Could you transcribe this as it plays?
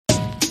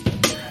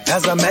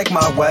as I make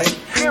my way.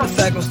 The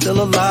fact I'm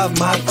still alive,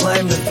 my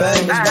claim to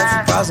fame. It's no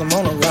surprise I'm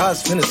on a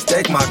rise, finna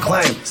stake my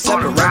claim.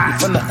 Separate me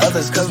from the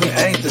others, cause we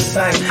ain't the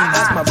same.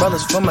 Ask my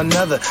brothers from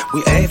another,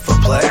 we ain't for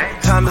play.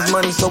 Time is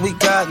money, so we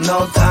got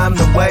no time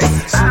to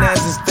waste. Soon as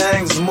this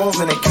thing's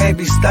moving, it can't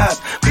be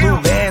stopped. Blue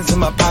bands in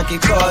my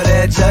pocket, call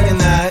that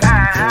juggernaut.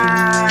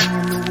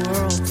 In the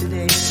world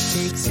today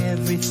takes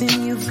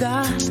everything you've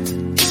got.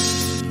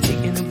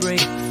 Taking a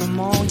break from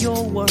all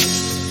your work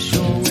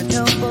sure would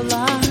help a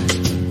lot.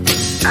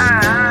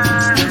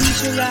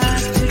 Get your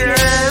life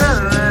together.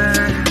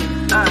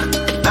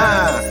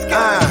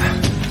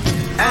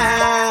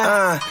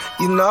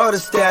 You know the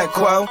stat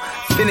quo.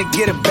 Finna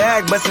get a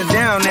bag, bustin'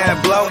 down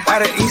that blow.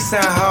 Out of East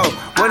Side Ho,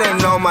 where they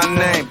know my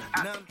name.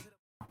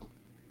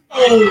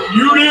 Oh,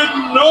 you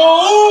didn't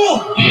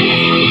know?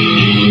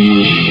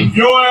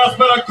 Your ass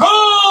better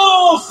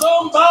call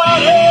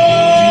somebody!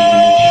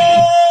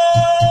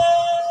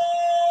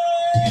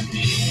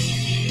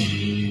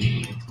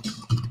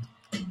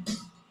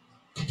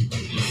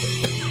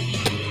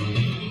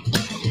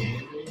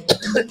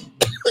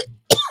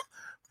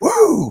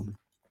 Woo!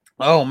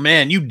 Oh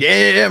man, you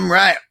damn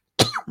right.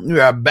 We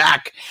are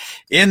back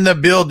in the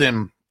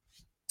building.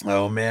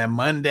 Oh man,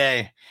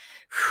 Monday.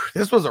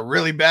 This was a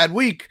really bad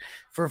week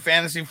for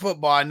fantasy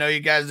football. I know you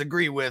guys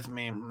agree with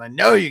me. I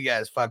know you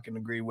guys fucking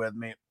agree with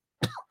me.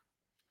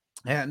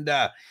 And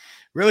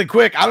really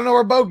quick, I don't know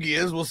where Bogey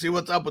is. We'll see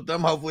what's up with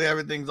them. Hopefully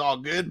everything's all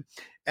good.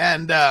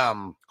 And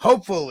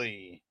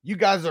hopefully you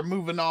guys are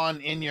moving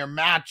on in your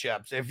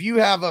matchups. If you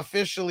have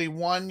officially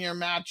won your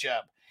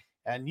matchup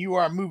and you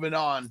are moving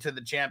on to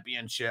the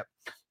championship,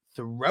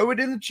 throw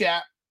it in the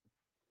chat.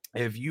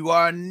 If you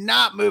are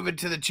not moving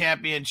to the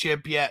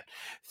championship yet,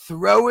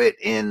 throw it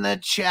in the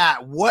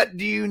chat. What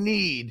do you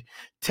need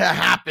to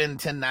happen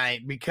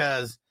tonight?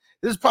 Because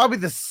this is probably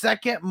the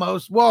second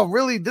most, well,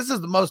 really, this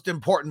is the most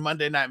important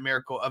Monday Night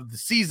Miracle of the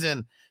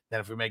season.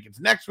 Then if we make it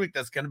to next week,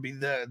 that's going to be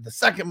the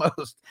second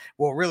most,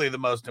 well, really the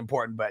most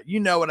important, but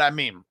you know what I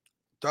mean.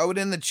 Throw it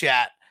in the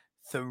chat.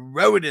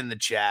 Throw it in the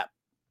chat.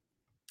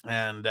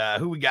 And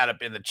who we got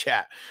up in the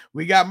chat?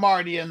 We got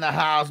Marty in the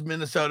house,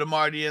 Minnesota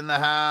Marty in the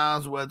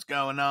house. What's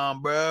going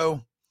on,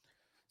 bro?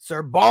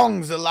 Sir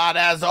Bong's a lot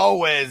as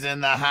always in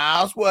the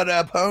house. What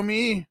up,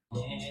 homie?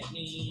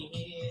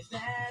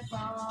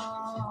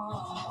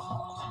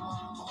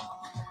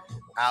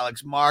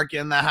 Alex Mark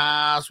in the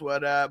house.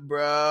 What up,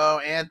 bro?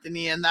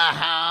 Anthony in the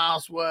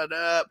house. What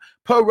up?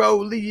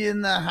 Paroli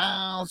in the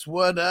house.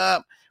 What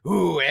up?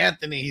 Ooh,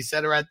 Anthony, he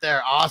said it right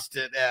there.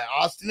 Austin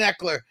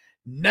Eckler.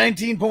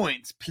 19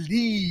 points,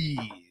 please.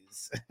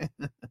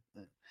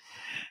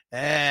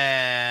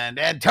 And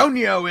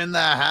Antonio in the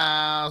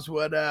house.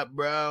 What up,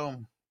 bro?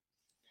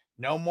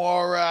 No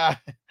more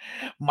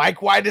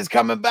Mike White is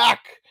coming back.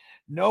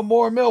 No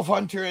more MILF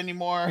Hunter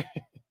anymore.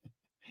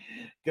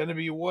 Gonna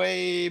be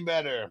way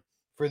better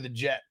for the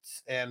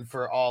Jets and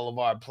for all of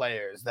our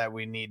players that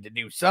we need to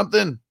do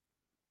something.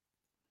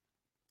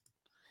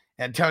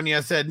 Antonio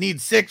said, need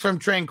 6 from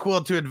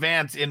Tranquil to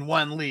advance in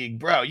one league.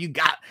 Bro, you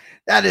got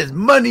that is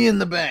money in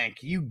the bank.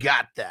 You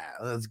got that.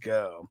 Let's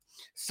go.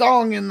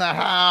 Song in the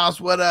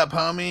house. What up,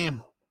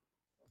 homie?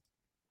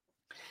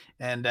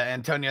 And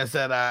Antonio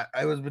said,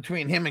 I was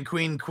between him and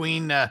Queen.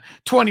 Queen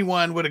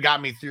 21 would have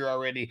got me through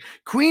already.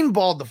 Queen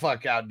balled the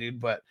fuck out,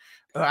 dude. But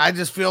I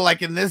just feel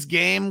like in this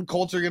game,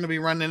 Colts are going to be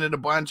running it a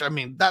bunch. I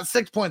mean, that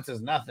 6 points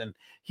is nothing.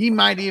 He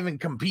might even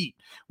compete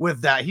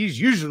with that. He's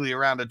usually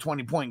around a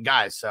 20-point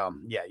guy. So,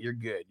 yeah, you're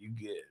good. You're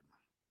good.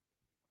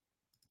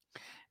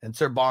 And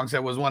Sir Bong said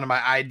was one of my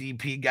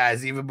IDP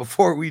guys even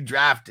before we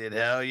drafted.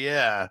 Hell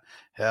yeah.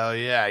 Hell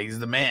yeah. He's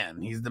the man.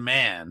 He's the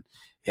man.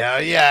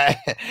 Hell yeah.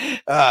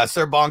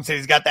 Sir Bong said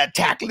he's got that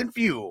tackling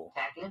fuel.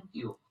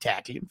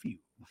 Tackling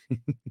fuel.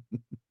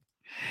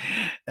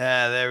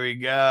 There we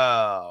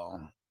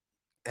go.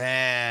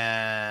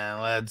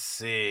 And let's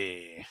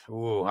see.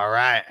 Ooh, all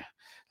right.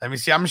 Let me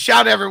see. I'm gonna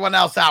shout everyone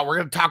else out. We're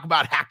gonna talk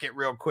about Hackett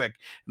real quick,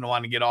 and I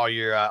want to get all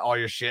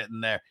your shit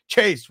in there.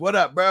 Chase, what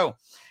up, bro?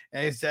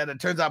 And he said it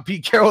turns out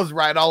Pete Carroll's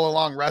right all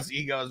along. Russ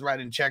Ego is right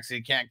in checks, so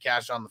he can't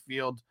cash on the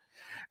field.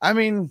 I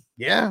mean,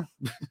 yeah,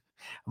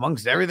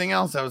 amongst everything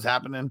else that was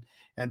happening.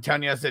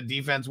 Antonio said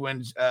defense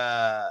wins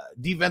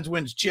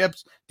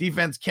chips.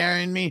 Defense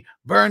carrying me.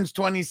 Burns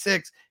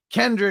 26,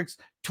 Kendricks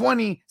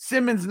 20,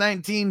 Simmons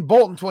 19,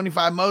 Bolton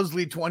 25,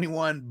 Mosley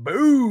 21.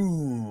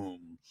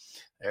 Boom.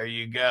 There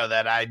you go.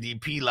 That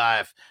IDP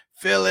life.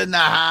 Phil in the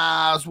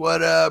house.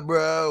 What up,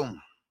 bro?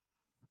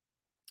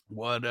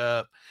 What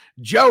up?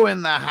 Joe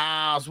in the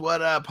house.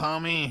 What up,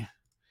 homie?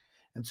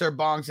 And Sir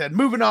Bong said,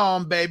 moving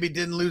on, baby.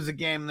 Didn't lose a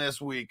game this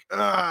week.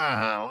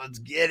 Let's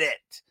get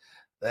it.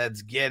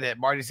 Let's get it.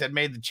 Marty said,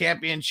 made the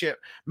championship.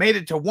 Made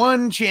it to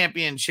one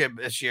championship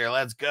this year.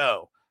 Let's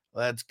go.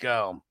 Let's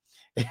go.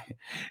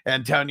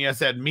 Antonio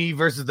said, me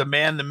versus the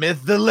man, the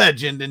myth, the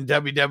legend in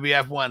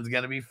WWF 1 is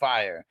going to be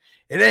fire.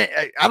 It ain't,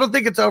 I don't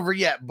think it's over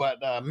yet, but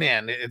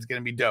man, it's going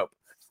to be dope.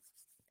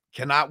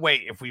 Cannot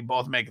wait if we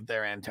both make it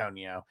there,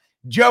 Antonio.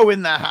 Joe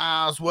in the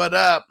house. What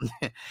up?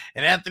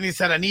 And Anthony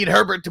said, I need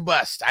Herbert to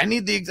bust. I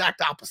need the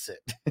exact opposite.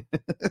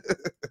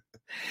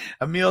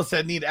 Emil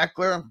said, need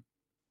Eckler.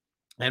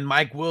 And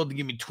Mike Will to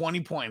give me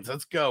 20 points.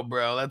 Let's go,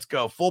 bro. Let's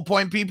go. Full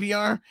point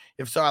PPR?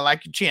 If so, I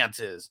like your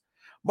chances.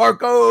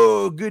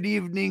 Marco, good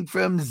evening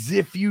from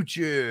the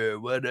future.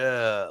 What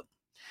up?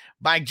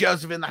 Mike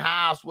Joseph in the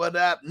house. What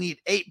up? Need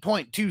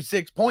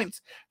 8.26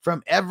 points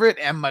from Everett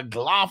and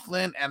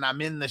McLaughlin, and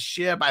I'm in the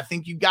ship. I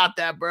think you got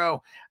that,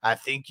 bro. I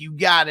think you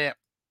got it.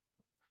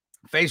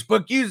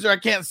 Facebook user, I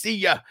can't see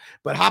you,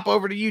 but hop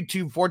over to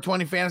YouTube,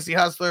 420 Fantasy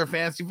Hustler,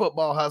 Fantasy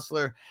Football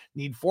Hustler.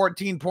 Need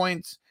 14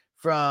 points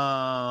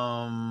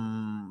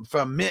from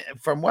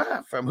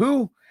what? From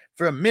who?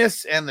 From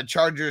Miss and the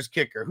Chargers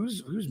kicker.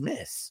 Who's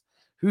Miss?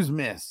 Who's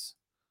Miss?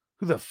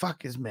 Who the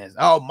fuck is Miss?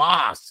 Oh,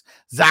 Moss.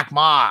 Zach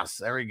Moss.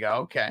 There we go.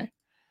 Okay.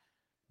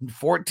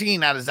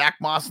 14 out of Zach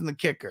Moss and the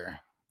kicker.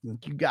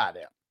 You got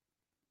it.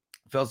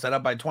 Phil set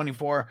up by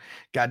 24.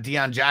 Got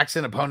Deion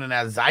Jackson. Opponent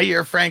has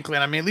Zaire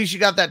Franklin. I mean, at least you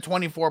got that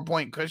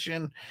 24-point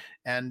cushion.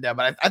 And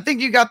but I think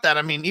you got that.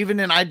 I mean, even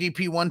in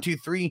IDP 1, 2,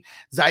 3,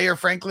 Zaire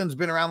Franklin's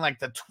been around like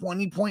the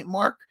 20-point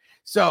mark.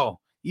 So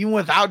even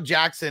without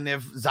Jackson,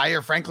 if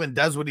Zaire Franklin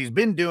does what he's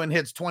been doing,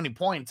 hits 20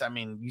 points, I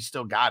mean, you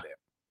still got it.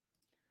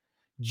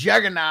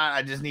 Juggernaut,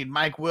 I just need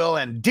Mike Will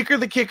and Dicker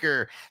the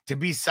kicker to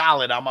be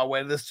solid on my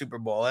way to the Super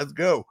Bowl. Let's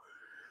go.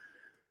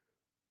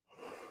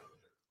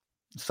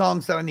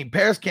 Song said I need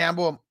Paris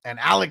Campbell and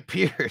Alec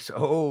Pierce.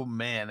 Oh,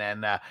 man.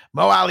 And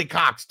Mo Ali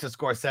Cox to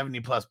score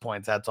 70-plus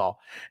points. That's all.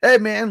 Hey,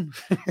 man.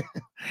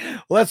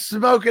 Let's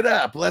smoke it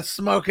up. Let's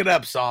smoke it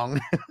up, Song.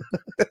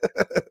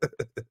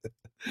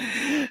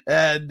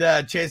 And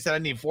Chase said I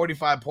need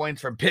 45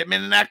 points from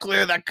Pittman and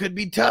Eckler. That could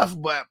be tough,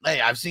 but hey,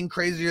 I've seen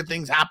crazier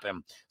things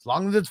happen. As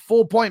long as it's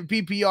full point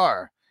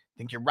PPR, I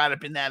think you're right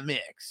up in that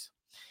mix.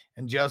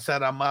 And Joe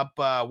said I'm up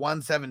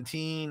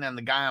 117, and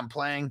the guy I'm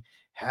playing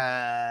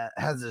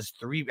has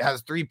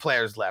three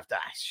players left.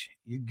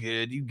 You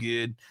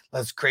good.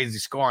 That's crazy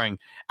scoring.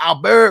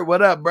 Albert,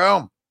 what up,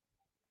 bro?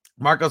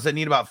 Marco said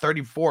need about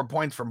 34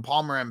 points from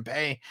Palmer and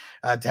Pay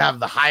to have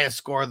the highest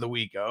score of the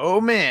week. Oh,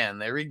 man,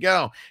 there we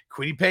go.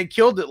 Quiddy Pay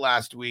killed it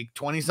last week,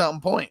 20-something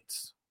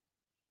points.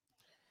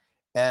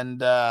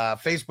 And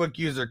Facebook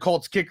user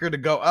Colts kicker to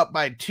go up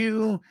by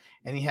 2,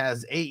 and he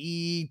has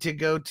AE to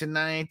go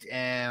tonight,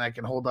 and I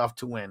can hold off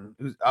to win.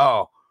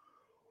 Oh,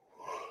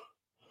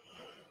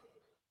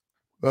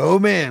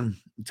 man,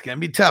 it's going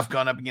to be tough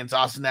going up against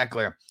Austin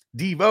Eckler.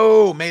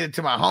 Devo made it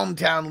to my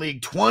hometown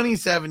league,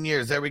 27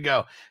 years. There we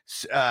go.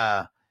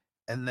 And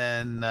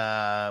then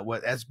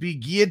what?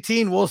 SB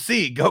Guillotine. We'll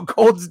see. Go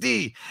Colts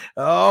D.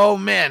 Oh,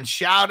 man.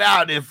 Shout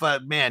out if,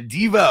 man,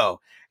 Devo.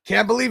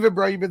 Can't believe it,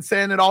 bro. You've been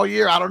saying it all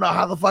year. I don't know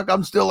how the fuck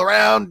I'm still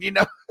around,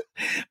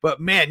 But,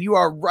 man, you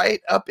are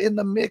right up in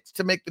the mix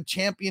to make the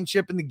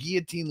championship in the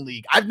Guillotine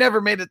League. I've never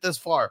made it this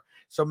far.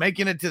 So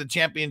making it to the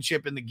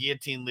championship in the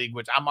Guillotine League,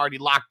 which I'm already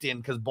locked in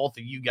because both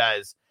of you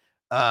guys,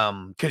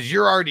 because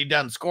you're already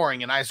done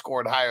scoring and I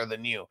scored higher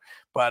than you.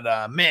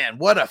 But, man,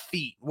 what a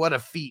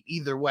feat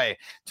either way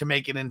to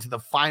make it into the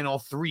final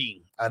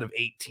 3 out of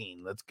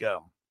 18. Let's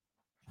go.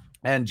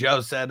 And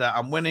Joe said,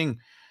 I'm winning.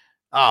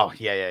 Oh,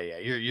 yeah.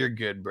 You're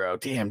good, bro.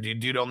 Damn,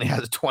 dude only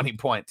has 20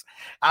 points.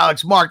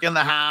 Alex Mark in the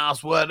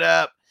house. What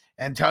up?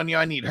 Antonio,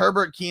 I need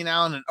Herbert, Keenan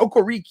Allen, and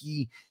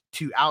Okereke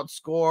to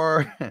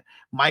outscore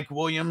Mike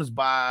Williams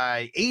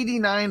by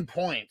 89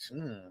 points.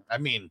 I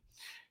mean,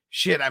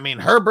 shit. I mean,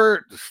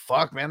 Herbert,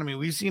 fuck, man. I mean,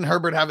 we've seen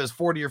Herbert have his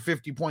 40 or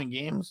 50-point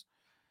games.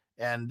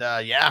 And,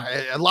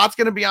 yeah, a lot's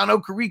going to be on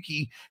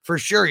Okereke for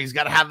sure. He's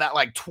got to have that,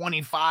 like,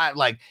 25.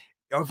 Like,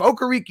 if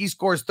Okereke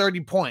scores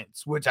 30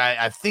 points, which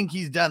I think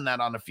he's done that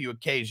on a few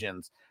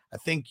occasions, I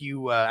think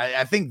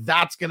I think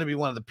that's going to be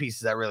one of the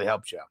pieces that really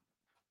helps you.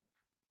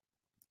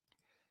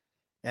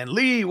 And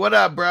Lee, what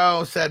up,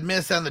 bro? Said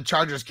Miss and the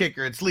Chargers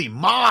kicker. It's Lee.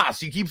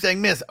 Moss. You keep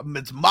saying Miss.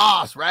 It's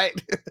Moss, right?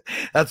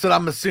 That's what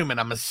I'm assuming.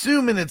 I'm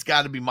assuming it's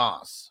got to be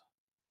Moss.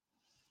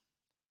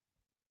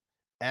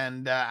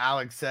 And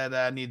Alex said,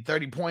 I need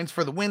 30 points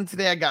for the win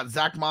today. I got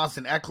Zach Moss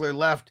and Eckler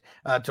left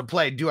to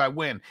play. Do I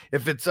win?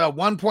 If it's a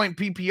 1-point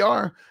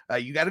PPR,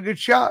 you got a good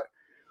shot.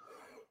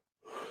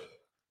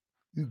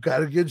 You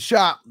got a good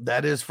shot.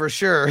 That is for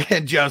sure.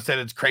 And Joe said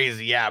it's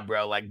crazy. Yeah,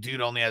 bro. Like,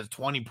 dude only has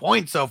 20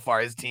 points so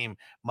far. His team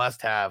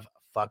must have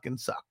fucking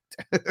sucked.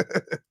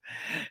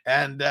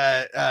 And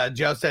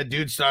Joe said,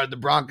 dude started the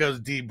Broncos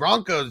D.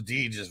 Broncos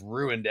D just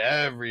ruined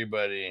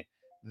everybody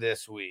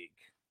this week.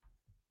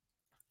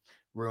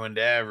 Ruined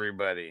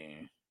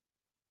everybody.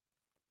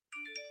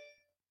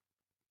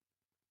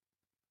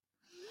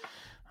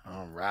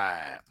 All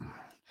right.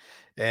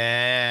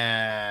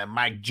 And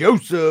Mike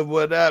Joseph,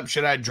 what up?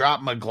 Should I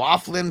drop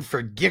McLaughlin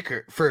for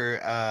Dicker?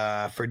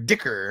 For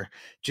Dicker,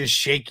 just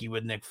shaky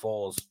with Nick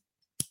Foles.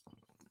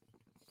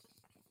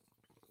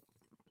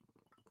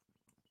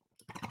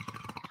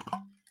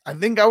 I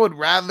think I would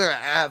rather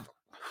have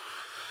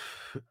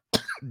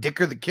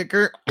Dicker the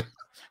kicker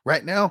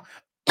right now.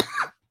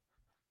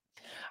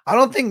 I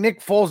don't think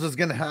Nick Foles is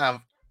going to have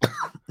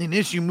an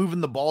issue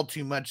moving the ball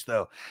too much,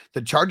 though.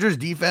 The Chargers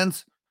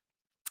defense,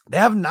 they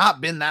have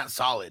not been that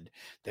solid.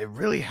 They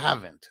really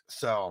haven't.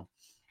 So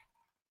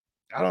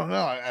I don't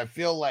know. I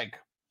feel like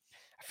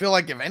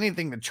if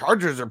anything, the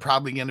Chargers are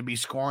probably going to be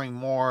scoring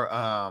more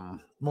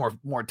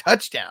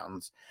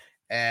touchdowns.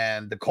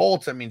 And the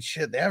Colts, I mean,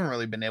 shit, they haven't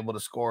really been able to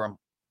score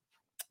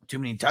too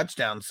many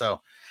touchdowns.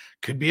 So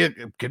could be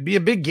a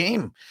big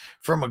game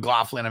for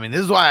McLaughlin. I mean,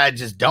 this is why I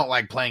just don't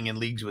like playing in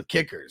leagues with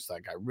kickers.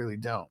 Like, I really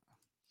don't.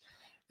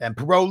 And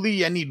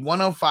Paroli, I need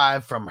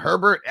 105 from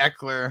Herbert,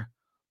 Eckler,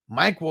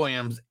 Mike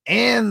Williams,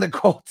 and the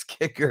Colts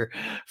kicker.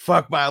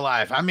 Fuck my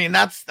life. I mean,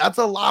 that's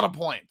a lot of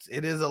points.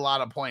 It is a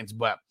lot of points,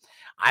 but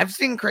I've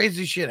seen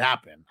crazy shit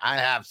happen. I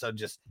have. So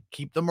just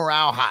keep the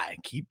morale high.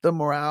 Keep the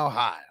morale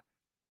high.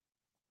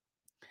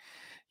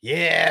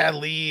 Yeah,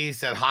 Lee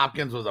said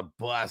Hopkins was a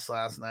bust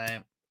last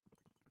night.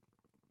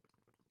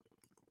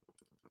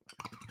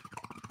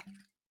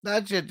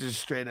 That shit just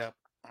straight up.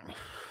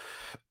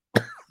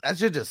 That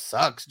shit just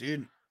sucks,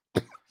 dude.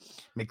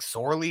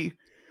 McSorley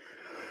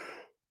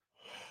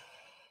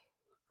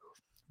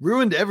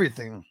ruined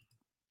everything.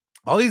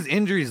 All these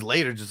injuries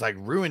later just like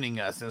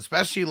ruining us, and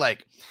especially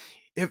like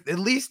if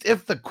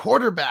the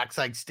quarterbacks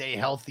like stay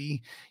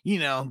healthy, you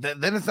know,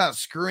 then it's not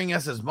screwing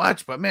us as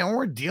much. But man, when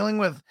we're dealing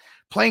with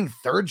playing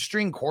third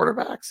string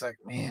quarterbacks, like,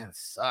 man, it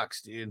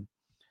sucks, dude.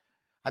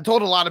 I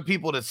told a lot of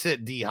people to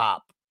sit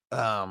D-Hop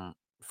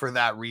for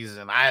that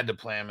reason. I had to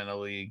play him in a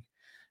league,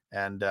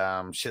 and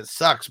shit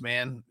sucks,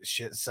 man.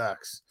 Shit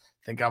sucks.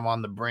 I think I'm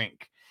on the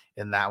brink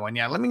in that one.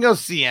 Yeah, let me go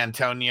see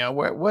Antonio.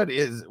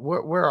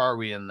 Where are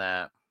we in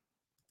that?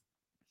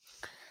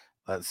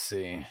 Let's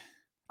see.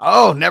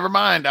 Oh, never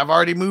mind. I've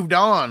already moved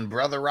on.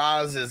 Brother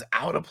Roz is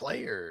out of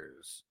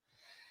players.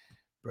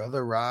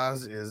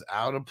 Let's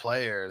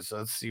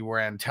see where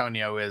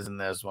Antonio is in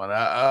this one.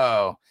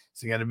 Uh-oh.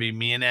 Is it going to be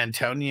me and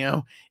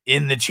Antonio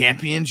in the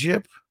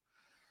championship?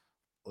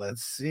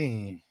 Let's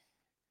see.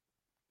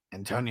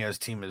 Antonio's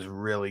team is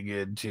really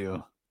good,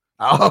 too.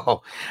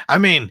 Oh, I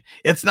mean,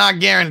 it's not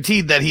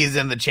guaranteed that he's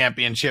in the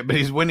championship, but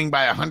he's winning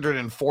by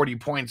 140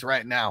 points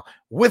right now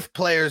with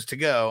players to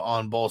go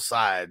on both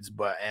sides.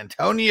 But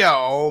Antonio,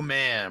 oh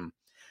man,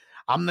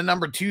 I'm the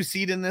number 2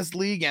 seed in this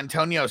league.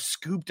 Antonio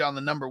scooped on the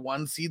number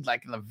 1 seed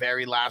like in the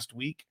very last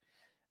week.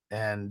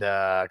 And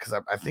because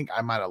I think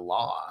I might have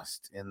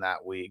lost in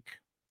that week.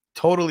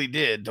 Totally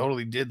did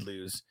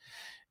lose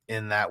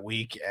in that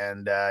week.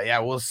 And yeah,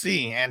 we'll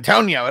see.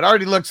 Antonio, it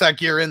already looks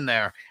like you're in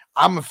there.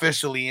 I'm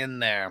officially in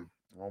there.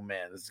 Oh,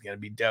 man, this is going to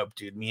be dope,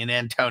 dude. Me and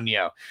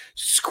Antonio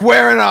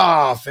squaring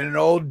off in an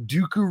old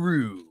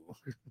Dukaroo.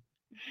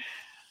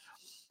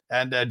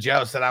 And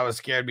Joe said I was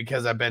scared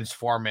because I benched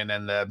Foreman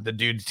and the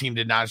dude's team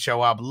did not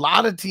show up. A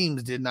lot of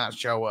teams did not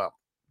show up.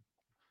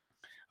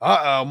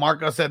 Uh-oh,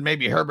 Marco said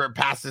maybe Herbert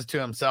passes to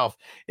himself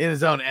in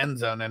his own end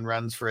zone and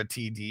runs for a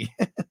TD.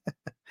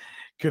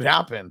 Could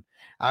happen.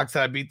 Alex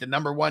said I beat the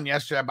number 1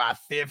 yesterday by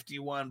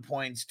 51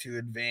 points to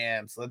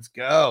advance. Let's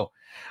go.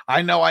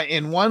 I know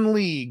in one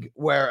league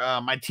where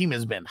my team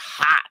has been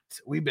hot.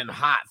 We've been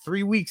hot.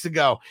 3 weeks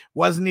ago,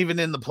 wasn't even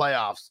in the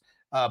playoff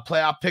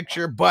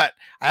picture, but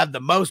I have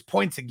the most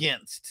points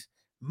against.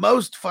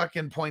 Most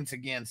fucking points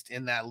against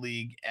in that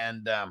league.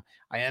 And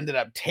I ended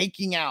up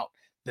taking out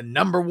the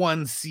number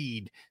 1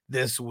 seed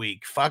this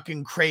week.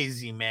 Fucking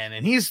crazy, man.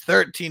 And he's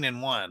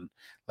 13-1.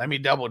 Let me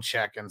double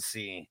check and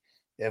see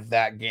if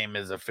that game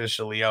is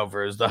officially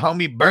over. Is the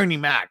homie Bernie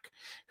Mac,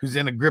 who's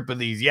in a grip of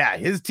these. Yeah,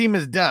 his team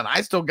is done.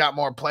 I still got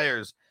more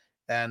players,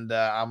 and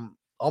I'm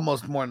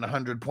almost more than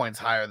 100 points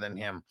higher than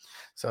him.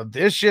 So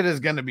this shit is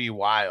going to be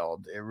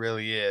wild. It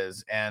really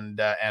is. And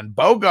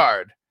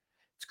Bogard,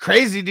 it's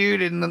crazy,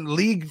 dude. In the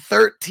League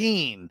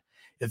 13,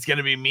 it's going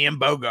to be me and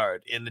Bogard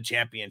in the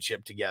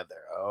championship together.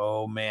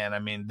 Oh, man. I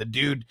mean, the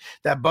dude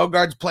that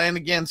Bogard's playing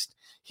against,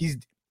 he's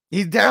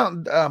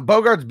down.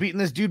 Bogard's beating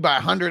this dude by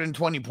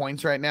 120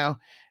 points right now.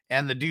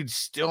 And the dude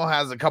still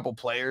has a couple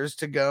players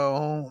to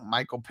go.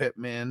 Michael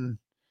Pittman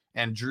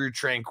and Drew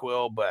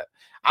Tranquil. But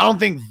I don't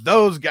think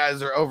those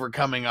guys are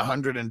overcoming a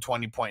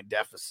 120 point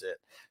deficit.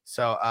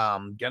 So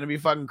going to be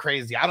fucking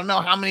crazy. I don't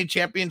know how many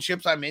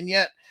championships I'm in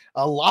yet.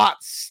 A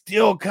lot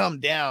still come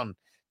down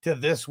to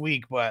this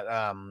week. But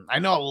I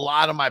know a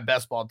lot of my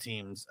best ball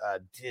teams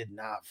did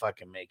not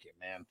fucking make it,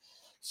 man.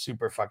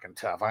 Super fucking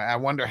tough. I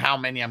wonder how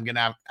many I'm going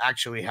to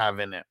actually have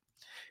in it.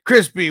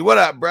 Crispy, what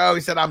up, bro?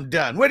 He said, I'm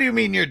done. What do you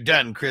mean you're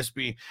done,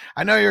 Crispy?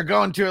 I know you're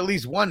going to at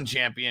least one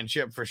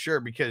championship for sure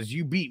because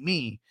you beat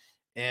me.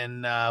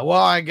 And, well,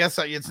 I guess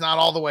it's not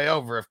all the way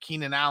over. If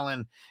Keenan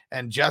Allen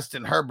and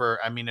Justin Herbert,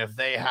 I mean, if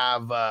they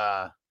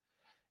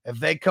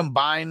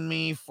combine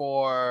me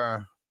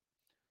for,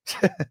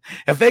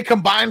 if they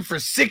combine for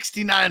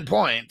 69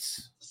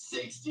 points.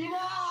 69,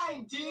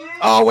 dude.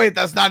 Oh, wait,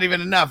 that's not even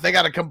enough. They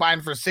got to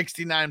combine for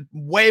 69,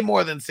 way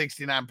more than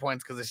 69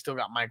 points because they still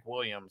got Mike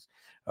Williams.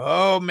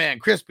 Oh, man,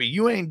 Crispy,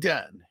 you ain't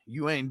done.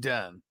 You ain't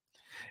done.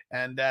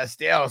 And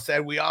Stale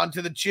said, we on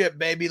to the chip,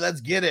 baby.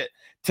 Let's get it.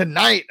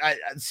 Tonight,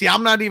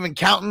 I'm not even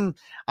counting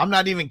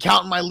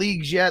my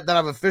leagues yet that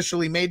I've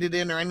officially made it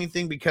in or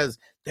anything because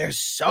there's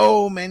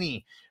so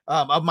many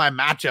of my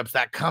matchups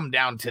that come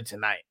down to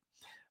tonight.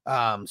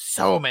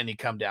 So many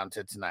come down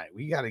to tonight.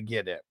 We got to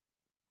get it.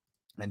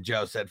 And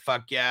Joe said,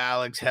 fuck yeah,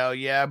 Alex. Hell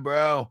yeah,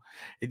 bro.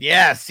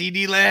 Yeah,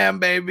 CD Lamb,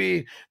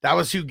 baby. That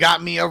was who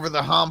got me over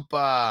the hump.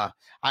 I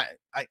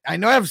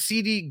know I have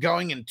CD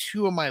going in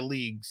 2 of my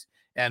leagues,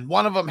 and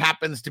one of them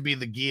happens to be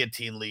the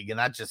Guillotine League, and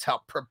that just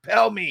helped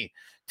propel me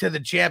to the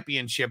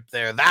championship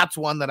there. That's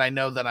one that I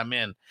know that I'm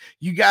in.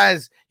 You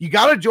guys, you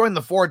got to join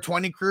the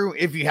 420 crew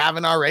if you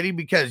haven't already,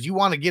 because you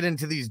want to get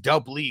into these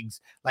dope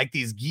leagues like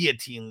these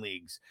Guillotine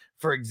Leagues,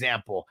 for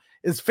example.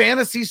 Is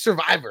Fantasy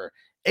Survivor.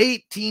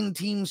 18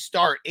 teams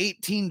start,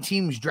 18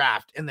 teams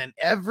draft, and then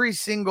every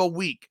single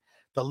week,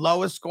 the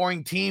lowest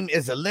scoring team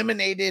is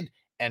eliminated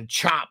and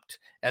chopped,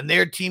 and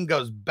their team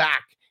goes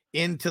back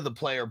into the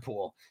player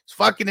pool. It's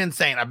fucking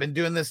insane. I've been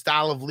doing this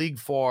style of league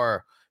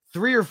for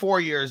 3 or 4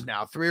 years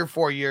now,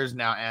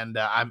 and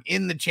I'm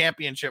in the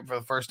championship for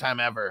the first time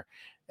ever.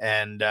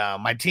 And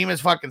my team is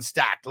fucking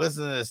stacked.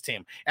 Listen to this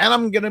team. And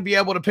I'm going to be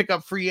able to pick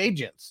up free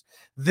agents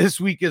this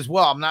week as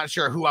well. I'm not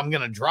sure who I'm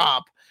going to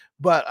drop,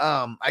 but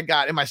I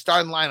got in my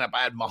starting lineup,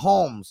 I had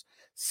Mahomes,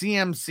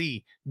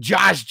 CMC,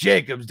 Josh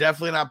Jacobs,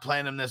 definitely not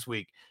playing him this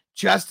week,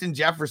 Justin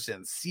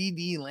Jefferson,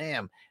 CD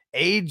Lamb,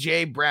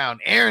 AJ Brown,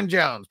 Aaron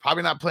Jones,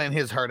 probably not playing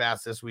his hurt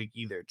ass this week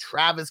either,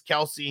 Travis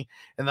Kelce,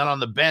 and then on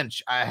the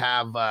bench, I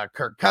have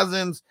Kirk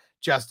Cousins,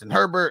 Justin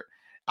Herbert,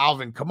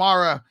 Alvin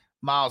Kamara,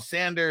 Miles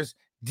Sanders,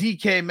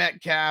 DK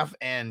Metcalf,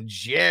 and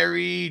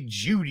Jerry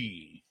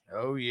Jeudy.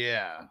 Oh,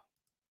 yeah.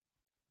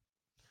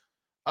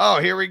 Oh,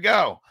 here we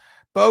go.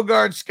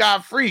 Bogart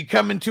Scott-Free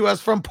coming to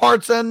us from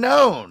parts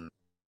unknown.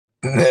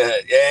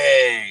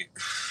 Hey.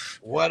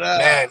 What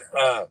up? Man,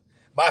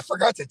 but I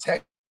forgot to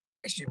text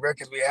you, bro,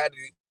 because we had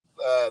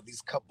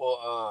these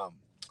couple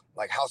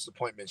like house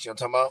appointments, you know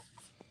what I'm talking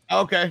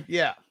about? Okay,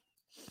 yeah.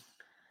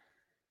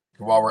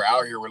 While we're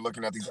out here, we're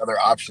looking at these other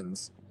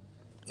options.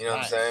 You know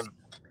Nice. what I'm saying?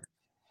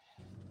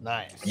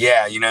 Nice.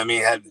 Yeah, you know what I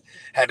mean?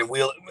 Had to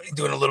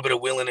doing a little bit of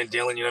wheeling and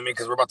dealing, you know what I mean?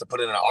 Because we're about to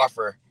put in an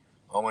offer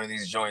on one of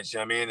these joints, you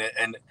know what I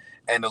mean?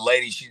 And the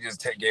lady, she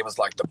just gave us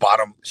like the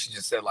bottom, she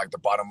just said like the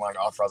bottom line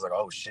offer. I was like,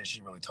 oh shit,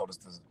 she really told us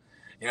this.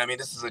 You know what I mean?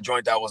 This is a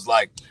joint that was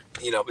like,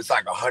 you know, it's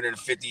like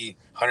 150,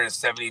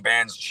 170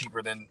 bands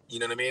cheaper than, you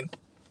know what I mean?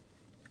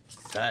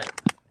 Right.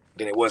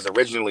 Than it was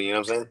originally, you know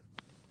what I'm saying?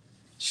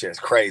 Shit's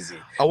crazy.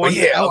 I wonder,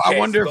 I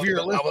wonder if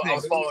you're listening. I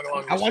was following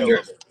along. I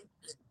wonder.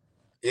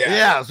 Yeah.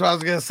 Yeah, that's what I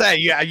was gonna say.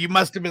 Yeah, you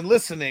must have been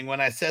listening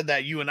when I said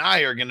that you and I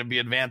are going to be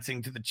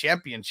advancing to the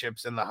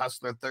championships in the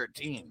Hustler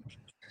 13.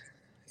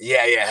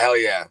 Yeah, hell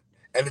yeah.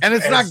 And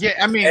it's not.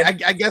 I mean,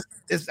 I guess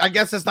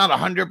it's not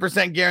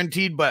 100%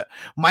 guaranteed, but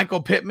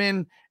Michael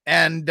Pittman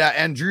and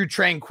Drew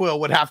Tranquil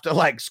would have to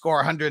like score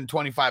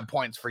 125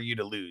 points for you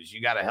to lose.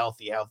 You got a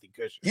healthy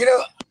cushion. You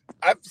know,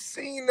 I've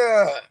seen.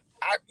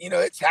 You know,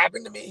 it's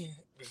happened to me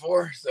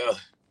before, so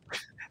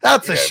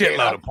that's a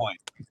shitload of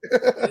points.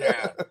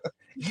 Yeah.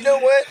 You know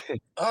what?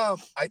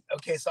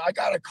 So I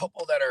got a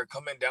couple that are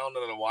coming down to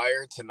the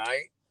wire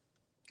tonight.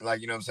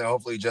 Like, you know what I'm saying?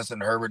 Hopefully Justin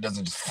Herbert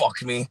doesn't just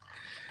fuck me.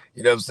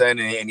 You know what I'm saying?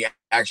 And he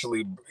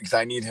actually, because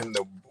I need him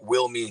to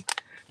will me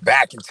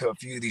back into a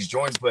few of these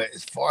joints. But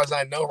as far as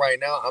I know right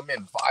now, I'm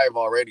in 5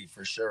 already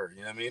for sure.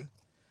 You know what I mean?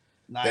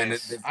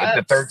 Nice.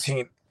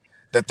 Then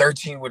the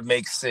 13 would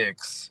make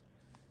 6.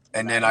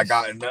 And then I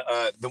got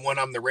the one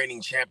I'm the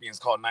reigning champion is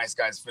called Nice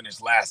Guys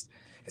Finish Last.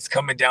 It's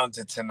coming down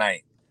to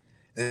tonight.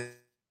 It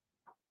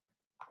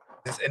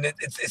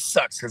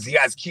sucks because he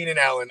has Keenan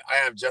Allen. I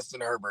have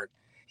Justin Herbert.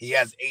 He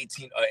has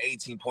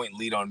 18-point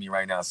lead on me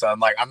right now. So I'm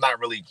not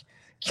really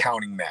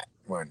counting that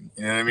one.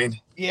 You know what I mean?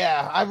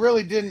 Yeah, I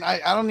really didn't. I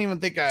don't even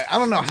think I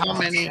don't know how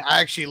many I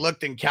actually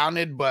looked and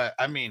counted, but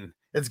I mean,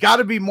 it's got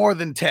to be more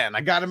than 10.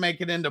 I got to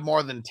make it into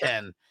more than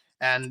 10.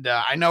 And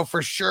I know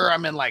for sure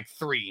I'm in like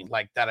 3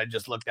 like that I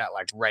just looked at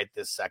like right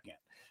this second.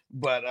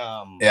 But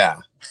yeah.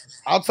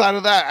 Outside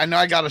of that, I know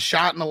I got a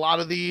shot in a lot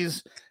of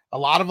these. A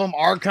lot of them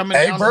are coming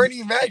down. Hey,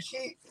 Bernie Mac,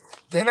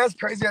 then that's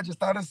crazy. I just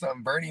thought of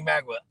something. Bernie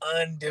Mac was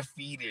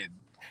undefeated.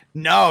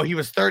 No, he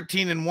was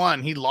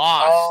 13-1. He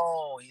lost.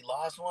 Oh, he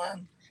lost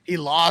one? He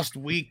lost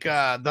week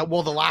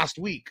the last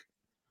week.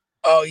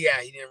 Oh yeah,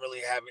 he didn't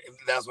really have it.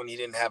 That's when he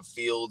didn't have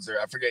Fields or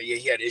I forget. Yeah,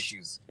 he had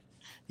issues.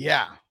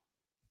 Yeah.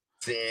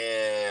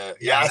 Damn.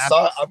 Yeah,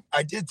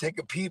 I did take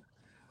a peep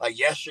like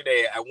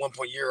yesterday. At one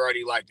point, you're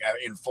already like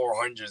in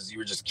 400s. You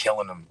were just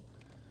killing them.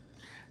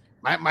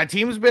 My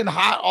team's been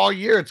hot all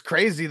year. It's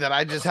crazy that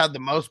I just had the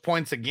most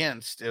points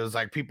against. It was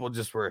like people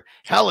just were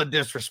hella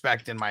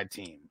disrespecting my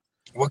team.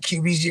 What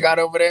QBs you got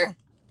over there?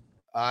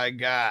 I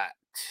got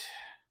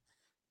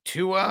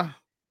Tua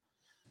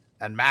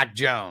and Mac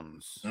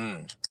Jones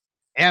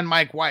and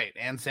Mike White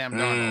and Sam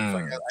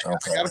Darnold. So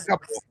I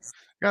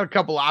got a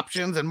couple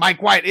options, and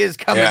Mike White is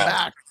coming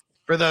back.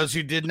 For those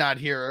who did not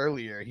hear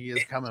earlier, he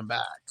is coming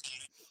back.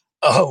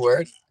 Oh,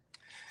 word.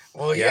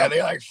 Well, yeah,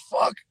 they like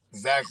fuck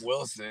Zach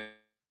Wilson.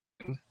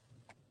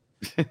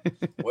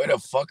 Way to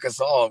fuck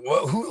us all.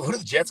 Who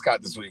the Jets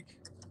got this week?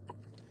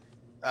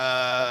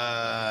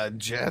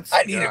 Jets.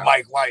 I needed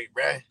Mike White,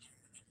 bruh.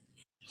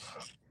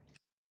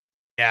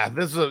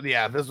 this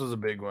was a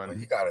big Well, one.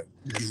 you got it.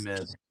 You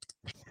missed.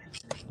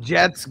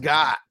 Jets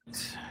got.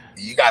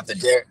 You got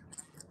the.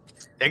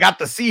 They got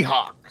the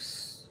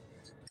Seahawks.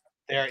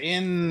 They're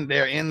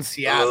in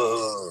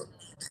Seattle.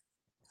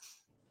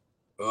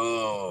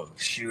 Oh,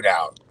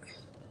 shootout.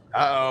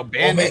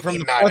 Bandy from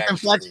the not Fourth and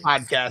Flex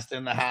actually. podcast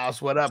in the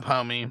house. What up,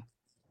 homie?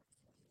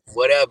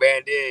 What up,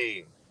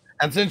 Andy?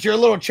 And since you're a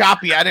little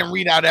choppy, I didn't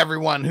read out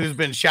everyone who's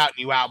been shouting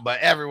you out,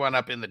 but everyone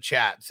up in the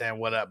chat saying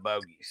what up,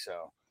 Bogey.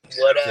 So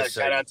what up? Just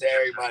so Shout you- out to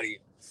everybody.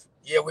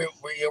 Yeah,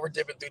 we're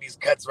dipping through these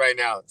cuts right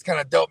now. It's kind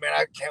of dope, man.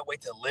 I can't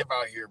wait to live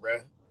out here, bro.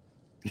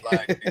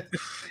 Like,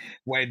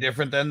 way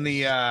different than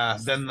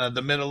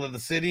the middle of the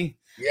city.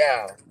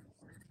 yeah,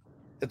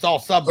 It's all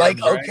suburbs. like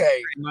right?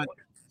 okay, Pretty much.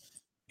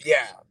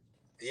 yeah,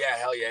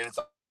 hell yeah, and it's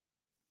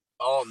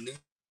all new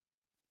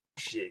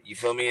shit. You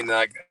feel me? And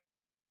like,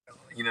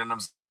 you know what I'm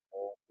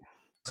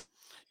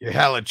You're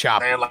hella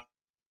choppy. saying? Like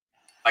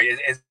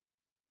it's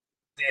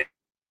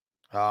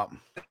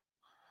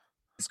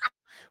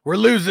We're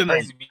losing them.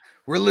 crazy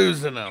We're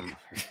losing them.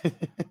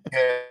 because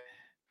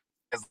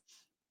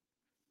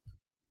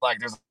like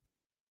there's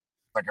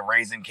like a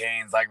Raising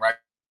Cane's like right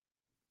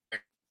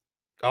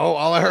Oh,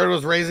 all I heard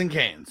was Raising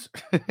Canes.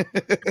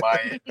 by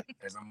it.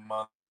 There's a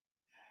motherfucking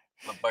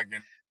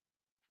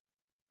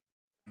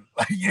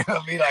like, you know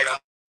what I mean? Like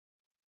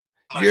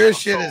Your I'm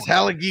shit is sold.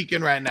 hella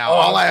geeking right now. Oh,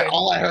 all okay.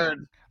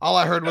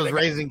 I heard was they got-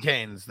 Raising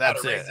Canes.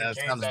 That's Got a it. Raising That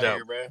Cane's sounds out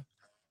dope. here,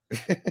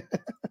 bro.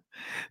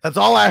 That's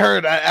all I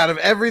heard out of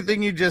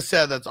everything you just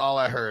said. That's all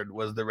I heard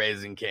was the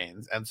Raising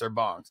Canes and Sir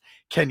Bongs.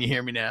 Can you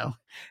hear me now?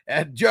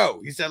 And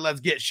Joe, he said, let's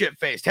get shit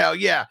faced. Hell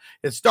yeah.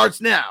 It starts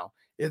now.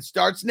 It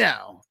starts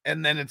now.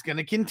 And then it's going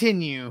to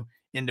continue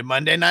into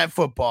Monday Night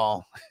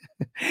Football.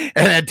 And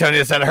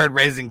Antonio said, I heard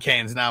Raising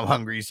Canes. Now I'm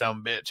hungry, you son of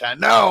a bitch. I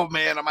know,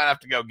 man. I might have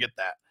to go get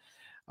that.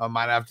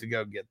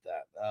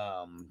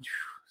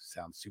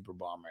 Sounds super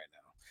bomb right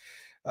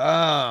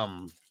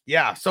now.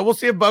 Yeah, so we'll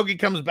see if Bogey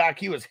comes back.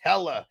 He was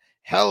hella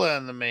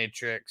in the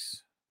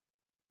Matrix.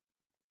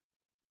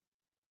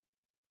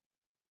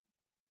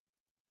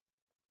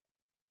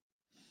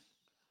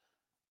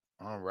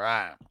 All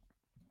right.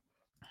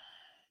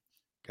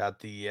 Got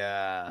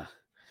the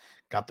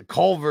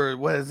Culver.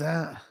 What is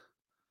that?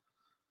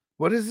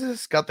 What is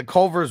this? Got the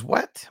Culver's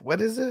what?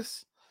 What is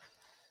this?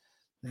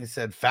 They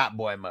said fat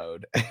boy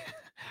mode.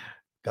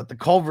 Got the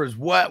Culver's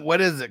what?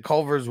 What is it?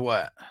 Culver's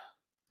what?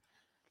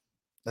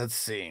 Let's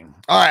see.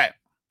 All right.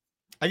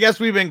 I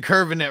guess we've been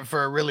curving it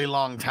for a really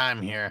long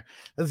time here.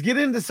 Let's get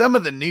into some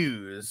of the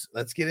news.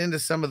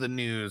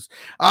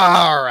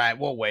 All right.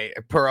 Well, wait.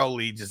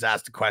 Paroli just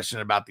asked a question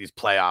about these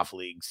playoff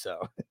leagues. So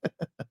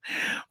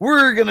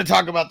we're going to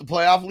talk about the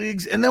playoff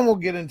leagues and then we'll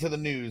get into the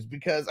news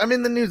because, I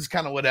mean, the news is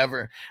kind of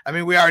whatever. I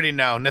mean, we already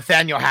know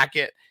Nathaniel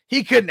Hackett.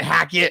 He couldn't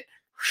hack it.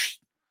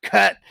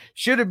 Cut.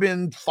 Should have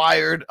been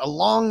fired a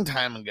long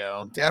time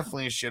ago.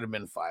 Definitely should have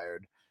been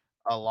fired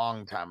a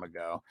long time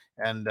ago.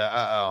 And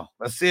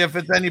let's see if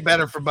it's any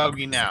better for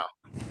Bogey now.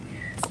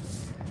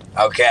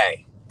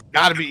 Okay.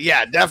 Gotta be,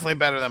 yeah, definitely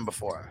better than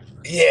before.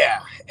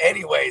 Yeah.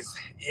 Anyways,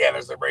 yeah,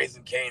 there's a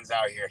Raising Cane's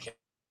out here. Can't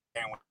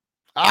wait.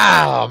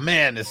 Oh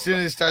man, as soon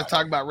as he starts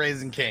talking about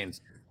Raising Canes.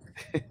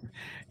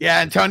 Yeah,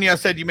 Antonio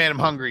said you made him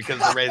hungry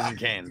because of Raising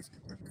Canes.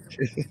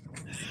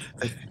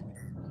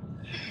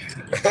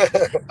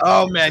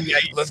 Oh man, yeah,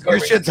 Let's go your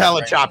Raising shit's hella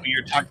Cane's. choppy.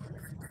 You're talking.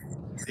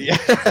 Yeah.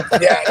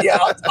 yeah,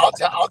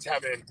 I'll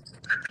tap in.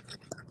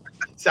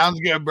 Sounds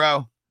good,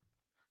 bro.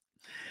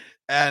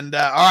 And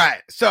all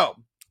right, so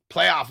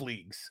playoff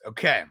leagues.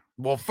 Okay.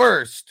 Well,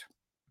 first,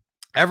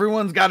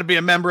 everyone's got to be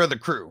a member of the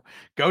crew.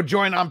 Go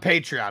join on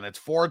Patreon. It's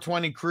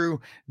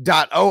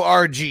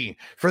 420crew.org.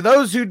 For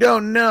those who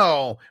don't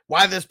know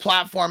why this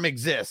platform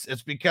exists,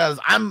 it's because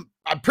I'm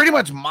pretty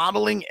much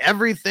modeling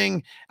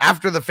everything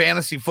after the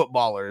fantasy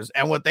footballers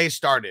and what they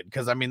started.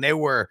 Because, I mean, they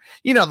were,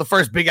 the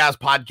first big-ass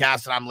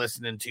podcast that I'm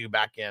listening to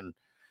back in,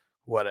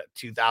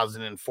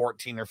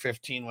 2014 or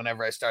 15,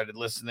 whenever I started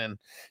listening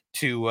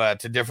to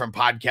different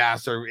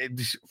podcasts or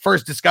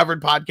first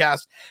discovered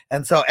podcasts.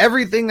 And so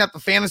everything that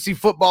the fantasy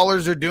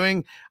footballers are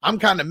doing, I'm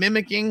kind of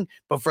mimicking,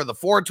 but for the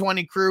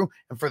 420 crew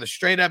and for the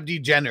straight up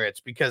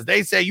degenerates, because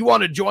they say you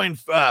want to join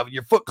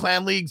your Foot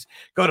Clan leagues,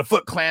 go to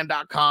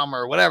footclan.com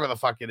or whatever the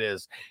fuck it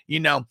is,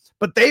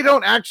 but they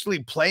don't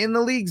actually play in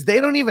the leagues.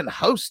 They don't even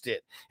host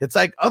it. It's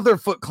like other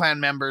Foot Clan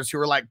members who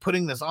are like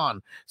putting this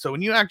on. So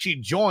when you actually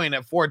join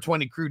at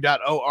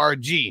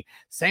 420crew.org,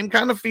 same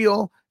kind of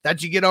feel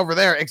that you get over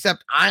there,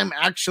 except I'm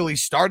actually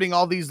starting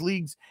all these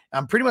leagues.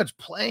 I'm pretty much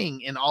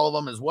playing in all of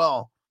them as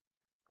well.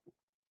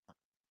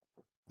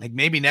 Like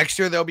maybe next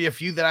year there'll be a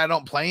few that I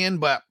don't play in,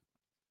 but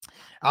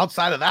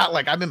outside of that,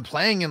 like I've been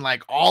playing in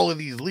like all of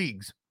these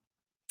leagues.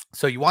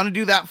 So you want to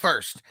do that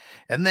first.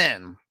 And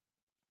then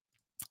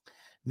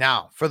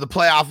now for the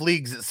playoff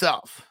leagues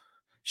itself,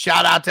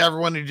 shout out to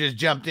everyone who just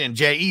jumped in.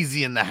 Jay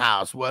Easy in the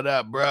house. What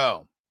up,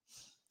 bro?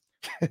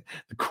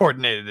 The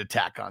coordinated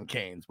attack on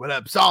Canes. What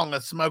up, Song?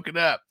 Let's smoke it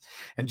up.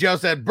 And Joe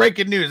said,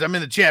 breaking news. I'm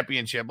in the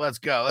championship. Let's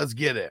go. Let's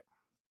get it.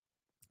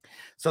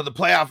 So the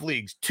playoff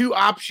leagues, two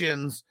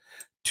options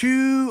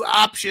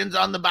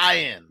on the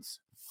buy-ins,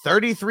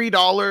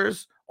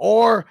 $33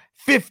 or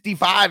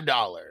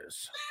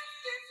 $55.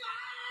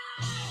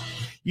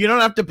 You don't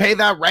have to pay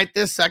that right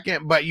this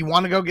second, but you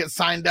want to go get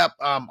signed up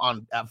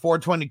on at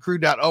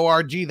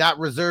 420crew.org. That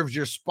reserves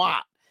your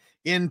spot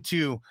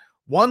into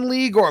one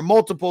league or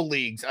multiple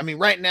leagues. I mean,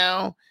 right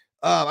now,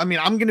 I'm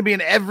going to be in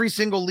every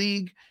single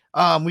league.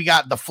 We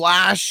got the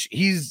Flash.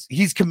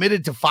 He's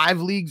committed to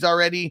 5 leagues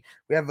already.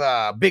 We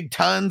have Big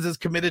Tons is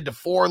committed to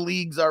 4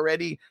 leagues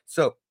already.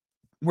 So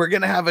we're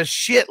going to have a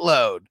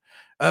shitload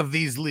of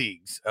these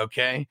leagues.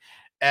 Okay.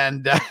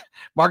 And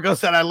Marco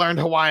said, I learned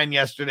Hawaiian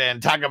yesterday,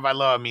 and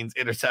Tagovailoa means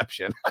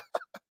interception.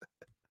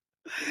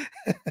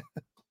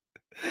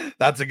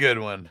 That's a good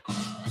one.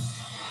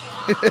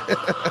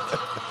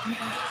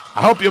 I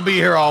hope you'll be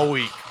here all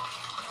week.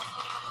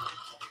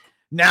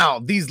 Now,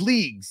 these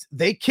leagues,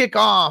 they kick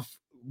off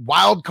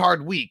wild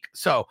card week.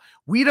 So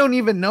we don't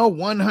even know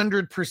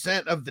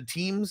 100% of the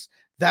teams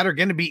that are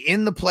going to be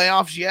in the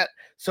playoffs yet.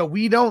 So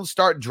we don't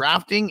start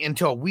drafting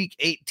until week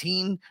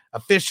 18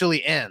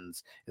 officially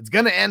ends. It's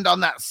going to end on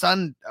that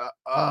Sunday,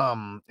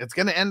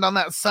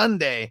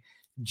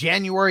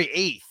 January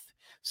 8th.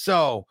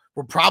 So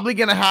we're probably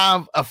going to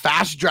have a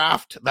fast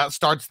draft that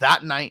starts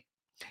that night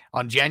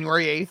on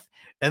January 8th.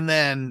 And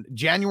then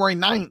January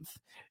 9th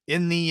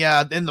in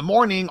the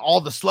morning,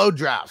 all the slow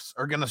drafts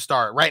are going to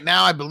start. Right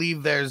now, I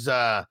believe there's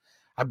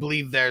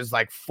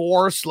like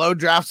 4 slow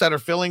drafts that are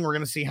filling. We're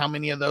going to see how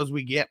many of those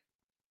we get.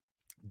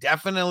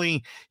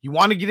 Definitely, you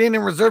want to get in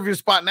and reserve your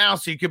spot now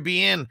so you could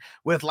be in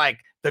with like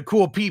the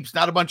cool peeps,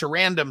 not a bunch of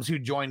randoms who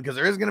join, because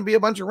there is going to be a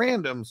bunch of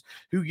randoms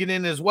who get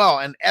in as well.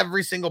 And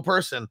every single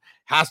person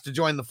has to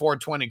join the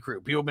 420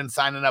 crew. People have been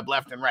signing up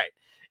left and right.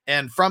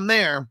 And from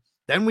there,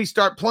 then we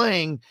start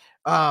playing.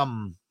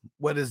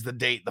 What is the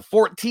date? The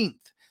 14th.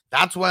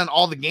 That's when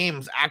all the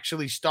games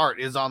actually start,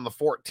 is on the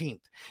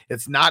 14th.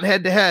 It's not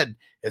head to head.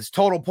 It's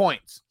total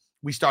points.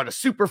 We start a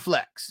super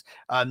flex,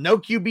 no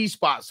QB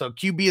spot. So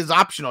QB is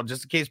optional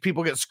just in case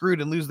people get screwed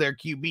and lose their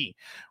QB.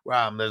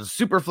 There's a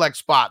super flex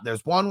spot.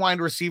 There's 1 wide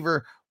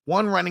receiver,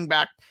 1 running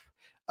back,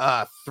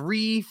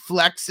 3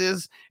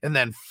 flexes, and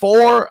then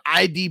 4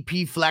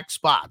 IDP flex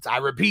spots. I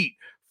repeat,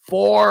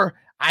 4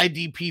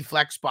 IDP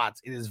flex spots.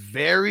 It is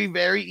very,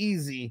 very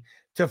easy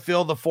to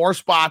fill the 4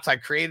 spots. I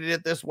created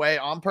it this way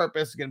on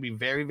purpose. It's going to be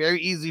very, very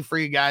easy for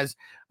you guys.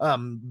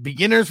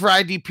 Beginners for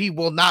IDP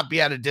will not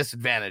be at a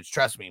disadvantage.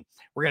 Trust me.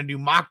 We're going to do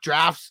mock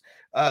drafts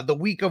the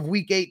week of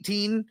week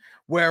 18,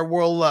 where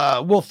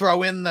we'll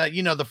throw in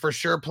the for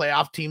sure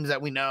playoff teams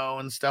that we know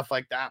and stuff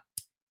like that.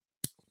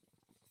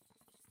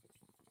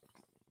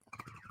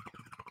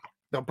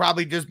 They'll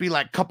probably just be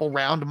like couple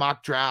round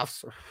mock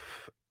drafts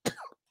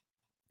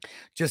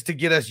just to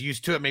get us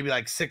used to it. Maybe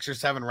like 6 or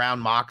 7 round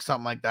mock,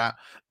 something like that.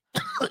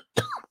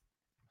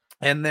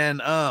 And then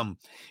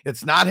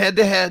it's not head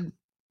to head.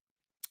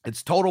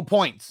 It's total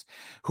points.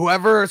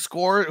 Whoever is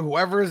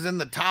in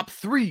the top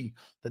 3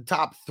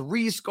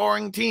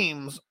 scoring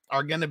teams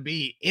are going to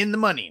be in the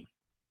money.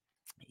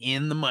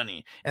 And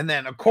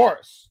then, of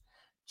course,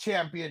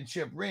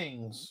 championship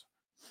rings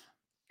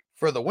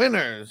for the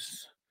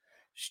winners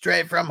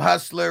straight from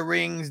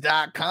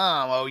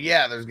hustlerrings.com. Oh,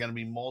 yeah, there's going to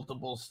be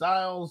multiple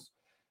styles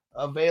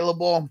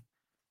available.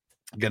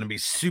 Going to be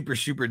super,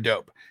 super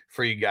dope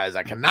for you guys.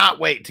 I cannot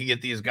wait to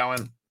get these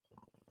going.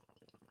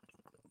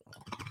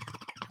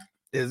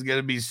 It's going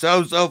to be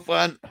so, so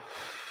fun.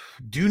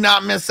 Do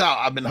not miss out.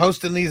 I've been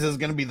hosting these. It's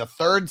going to be the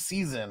 3rd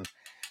season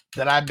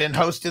that I've been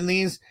hosting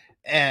these,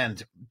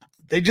 and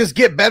they just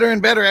get better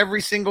and better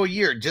every single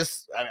year.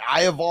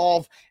 I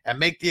evolve and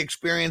make the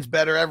experience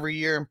better every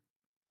year.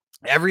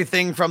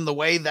 Everything from the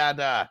way that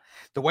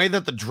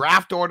the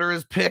draft order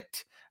is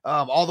picked,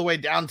 all the way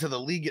down to the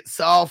league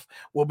itself.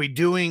 We'll be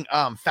doing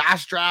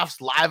fast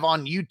drafts live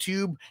on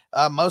YouTube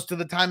most of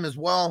the time as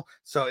well.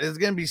 So it's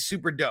going to be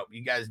super dope.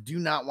 You guys do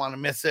not want to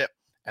miss it.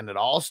 And it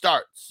all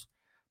starts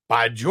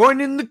by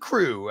joining the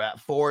crew at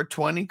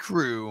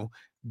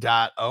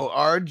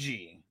 420crew.org.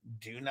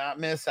 Do not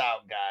miss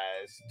out,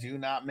 guys. Do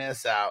not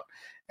miss out.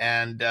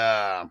 And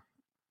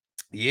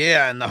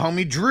yeah, and the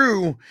homie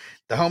Drew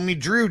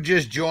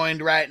just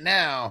joined right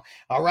now.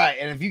 All right.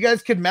 And if you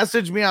guys could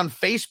message me on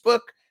Facebook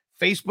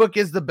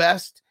is the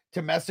best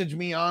to message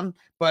me on,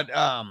 but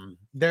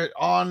they're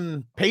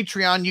on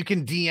Patreon. You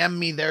can DM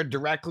me there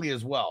directly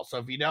as well. So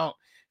if you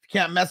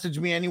can't message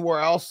me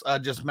anywhere else,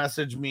 just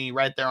message me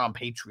right there on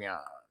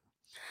Patreon.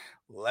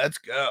 Let's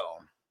go.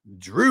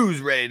 Drew's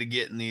ready to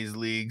get in these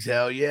leagues.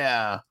 Hell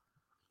yeah.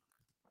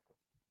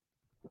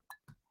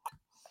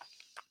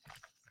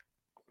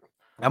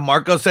 And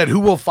Marco said, who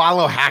will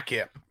follow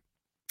Hackett?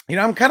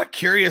 I'm kind of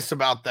curious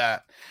about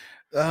that.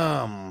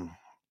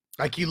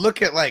 Like you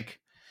look at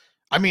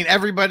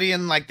everybody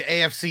in like the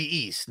AFC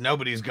East,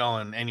 nobody's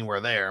going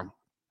anywhere there.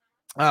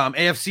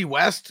 AFC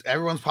West,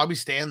 everyone's probably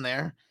staying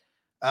there.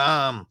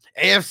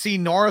 AFC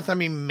North,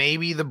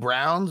 maybe the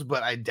Browns,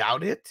 but I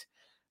doubt it.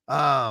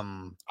 I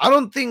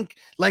don't think,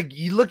 like,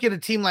 you look at a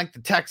team like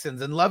the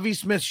Texans, and Lovie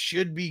Smith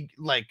should be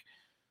like,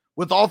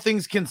 with all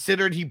things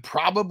considered, he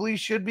probably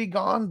should be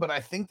gone, but I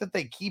think that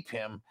they keep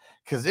him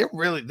because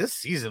this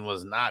season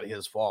was not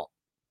his fault.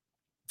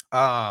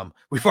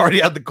 We've already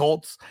had the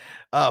Colts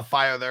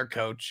fire their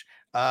coach.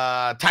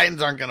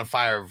 Titans aren't going to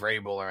fire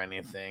Vrabel or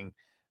anything.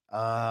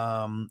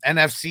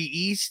 NFC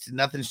East,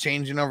 nothing's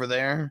changing over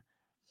there.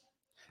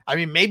 I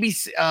mean, maybe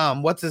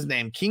what's his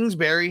name?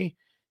 Kingsbury,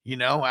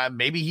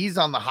 maybe he's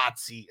on the hot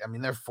seat. I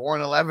mean, they're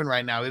 4-11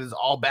 right now. It is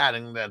all bad.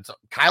 And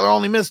Kyler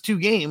only missed 2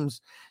 games,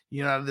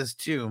 out of this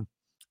too.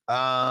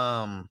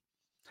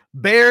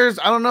 Bears,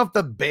 I don't know if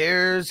the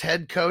Bears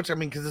head coach,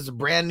 because it's a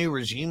brand new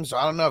regime, so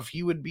I don't know if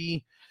he would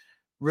be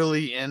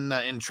really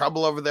in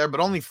trouble over there,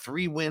 but only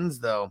 3 wins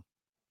though.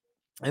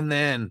 And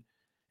then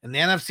in the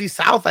NFC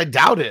South, I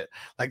doubt it.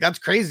 Like, that's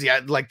crazy.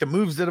 Like the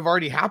moves that have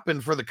already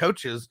happened for the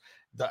coaches.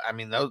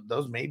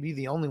 Those may be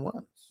the only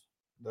ones.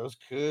 Those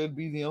could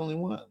be the only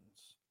ones.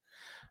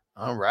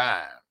 All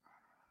right.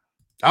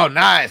 Oh,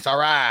 nice. All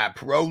right.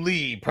 Pro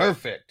Lee.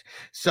 Perfect.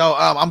 So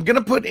I'm going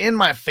to put in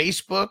my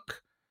Facebook.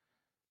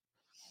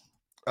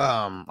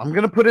 I'm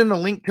going to put in the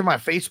link to my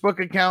Facebook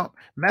account.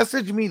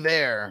 Message me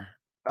there.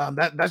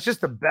 That's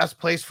just the best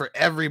place for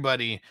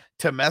everybody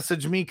to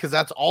message me, because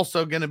that's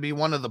also going to be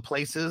one of the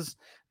places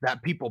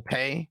that people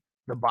pay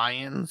the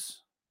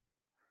buy-ins.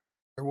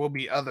 There will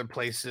be other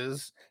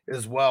places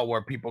as well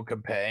where people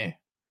could pay,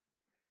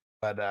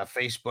 but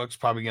Facebook's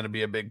probably going to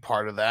be a big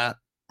part of that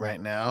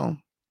right now.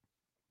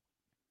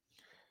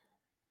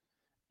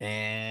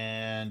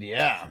 And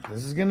yeah,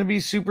 this is going to be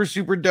super,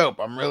 super dope.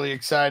 I'm really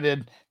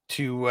excited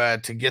to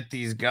get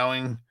these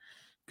going.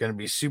 Going to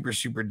be super,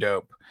 super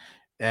dope.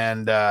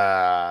 And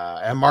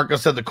Marco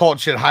said the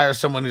Colts should hire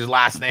someone whose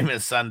last name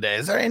is Sunday.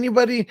 Is there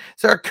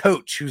a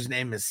coach whose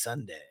name is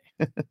Sunday?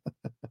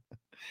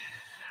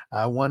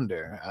 I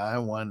wonder.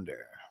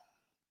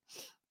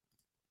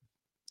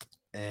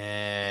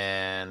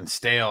 And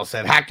Stale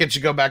said Hackett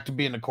should go back to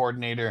being a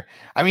coordinator.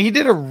 I mean, he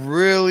did a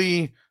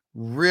really,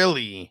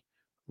 really,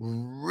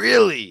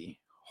 really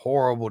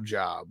horrible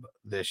job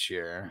this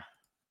year.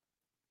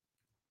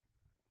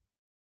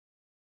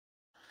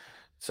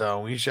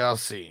 So we shall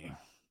see.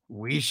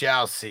 We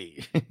shall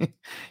see.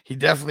 He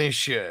definitely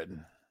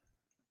should.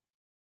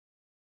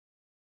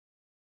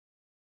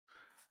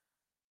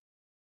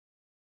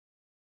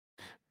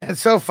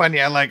 It's so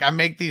funny. I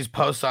make these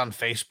posts on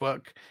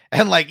Facebook,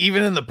 and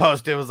even in the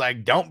post, it was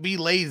like, don't be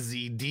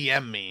lazy,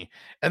 DM me.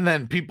 And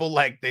then people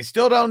they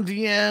still don't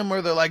DM,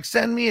 or they're like,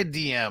 send me a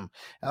DM.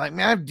 And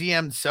man, I've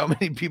DM'd so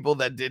many people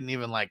that didn't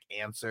even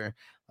answer.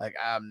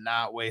 I'm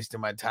not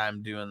wasting my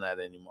time doing that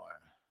anymore.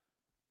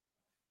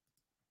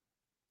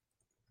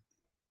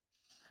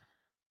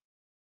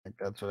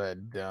 That's what I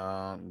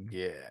don't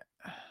get.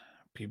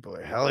 People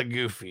are hella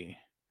goofy.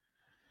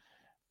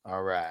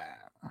 All right.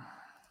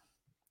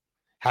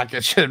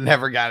 Hackett should have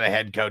never got a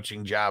head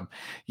coaching job.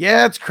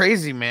 Yeah, it's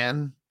crazy,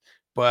 man.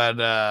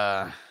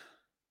 But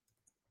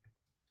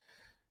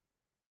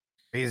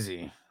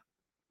crazy.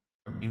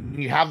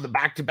 You have the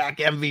back-to-back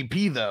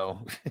MVP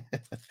though.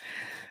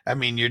 I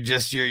mean,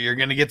 you're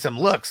gonna get some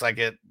looks.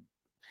 It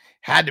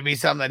had to be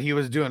something that he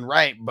was doing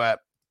right, but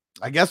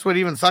I guess what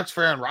even sucks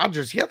for Aaron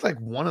Rodgers, he had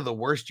one of the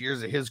worst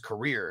years of his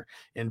career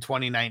in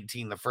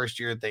 2019, the first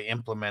year that they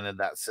implemented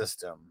that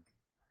system.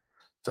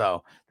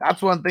 So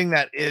that's one thing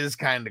that is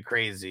kind of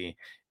crazy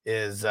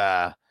is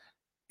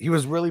he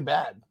was really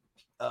bad.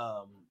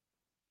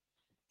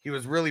 He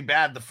was really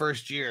bad the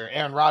first year,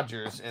 Aaron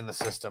Rodgers, in the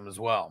system as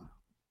well.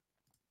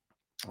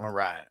 All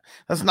right,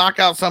 let's knock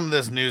out some of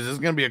this news. This is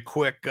going to be a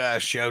quick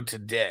show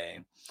today.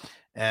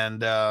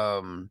 And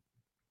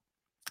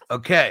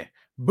okay,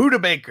 Buda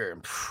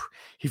Baker,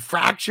 he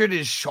fractured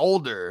his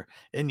shoulder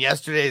in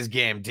yesterday's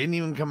game. Didn't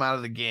even come out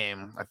of the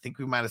game. I think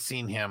we might have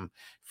seen him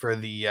for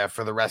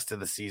the rest of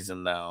the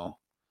season, though.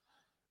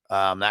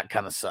 That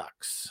kind of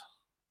sucks.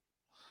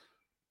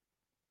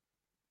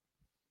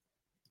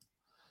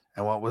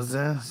 And what was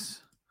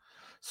this?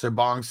 Sir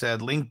Bong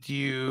said, linked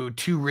you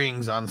 2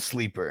 rings on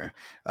Sleeper.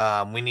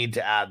 We need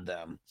to add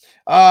them.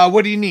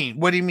 What do you need?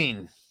 What do you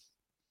mean?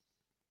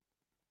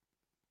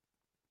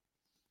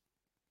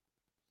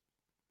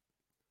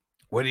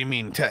 What do you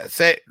mean?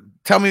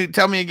 Tell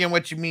me again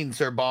what you mean,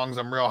 Sir Bongs.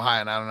 I'm real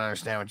high and I don't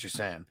understand what you're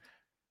saying.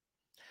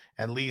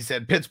 And Lee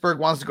said Pittsburgh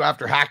wants to go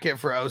after Hackett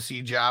for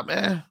OC job.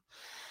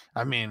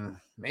 I mean,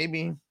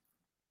 maybe.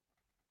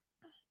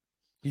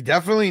 He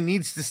definitely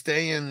needs to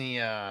stay in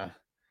the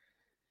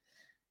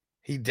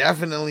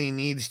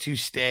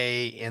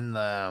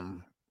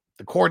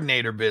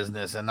coordinator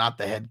business and not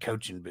the head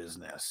coaching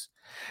business.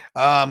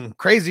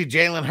 Crazy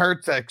Jalen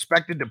Hurts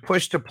expected to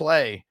push to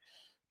play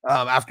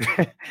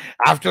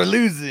after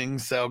losing.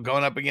 So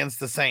going up against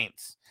the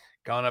Saints.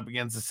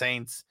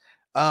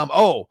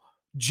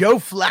 Joe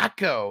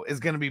Flacco is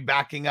going to be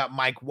backing up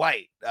Mike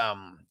White.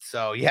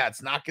 So yeah,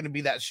 it's not going to be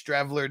that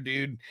Strevler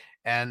dude,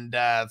 and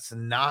it's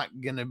not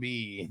going to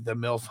be the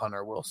MILF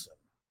Hunter Wilson.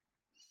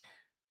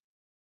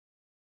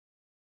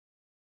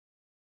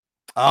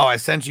 Oh, I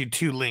sent you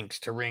 2 links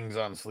to rings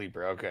on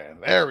Sleeper. Okay,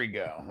 there we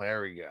go.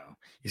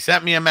 You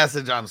sent me a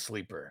message on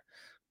Sleeper.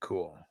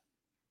 Cool.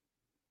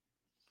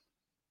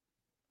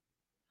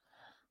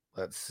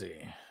 Let's see.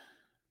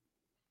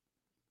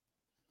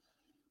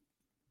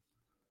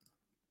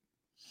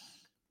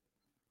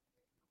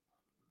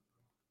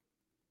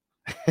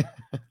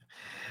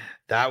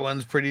 That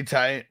one's pretty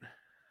tight.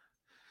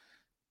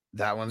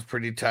 That one's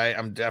pretty tight.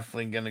 I'm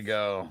definitely going to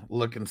go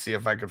look and see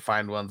if I could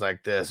find ones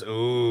like this.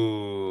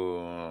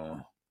 Ooh.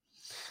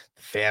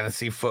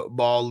 Fantasy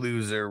football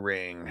loser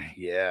ring.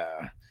 Yeah.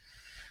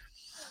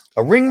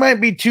 A ring might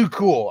be too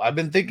cool. I've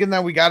been thinking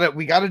that we got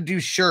to do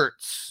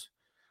shirts.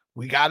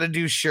 We got to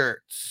do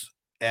shirts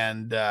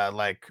and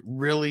like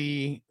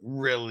really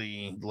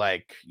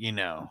like, you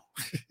know,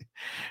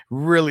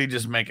 really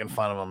just making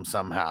fun of them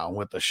somehow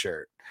with the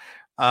shirt.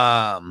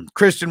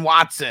 Christian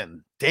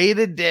Watson, day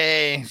to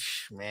day,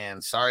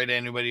 man. Sorry to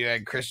anybody who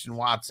had Christian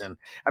Watson.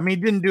 I mean,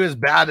 he didn't do as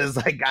bad as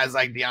like guys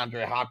like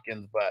DeAndre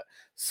Hopkins, but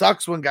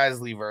sucks when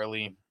guys leave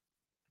early.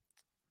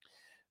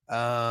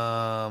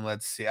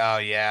 Let's see. Oh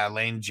yeah,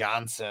 Lane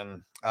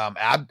Johnson.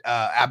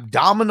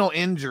 Abdominal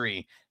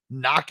injury,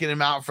 knocking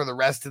him out for the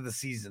rest of the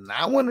season.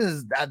 That one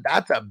is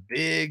that's a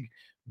big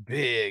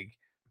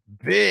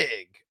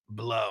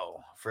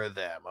blow for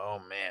them. Oh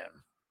man.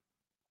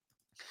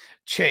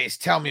 Chase,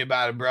 tell me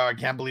about it, bro. I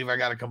can't believe I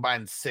got a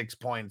combined 6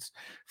 points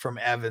from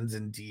Evans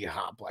and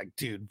D-Hop. Like,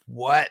 dude,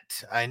 what?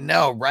 I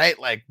know, right?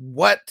 Like,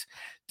 what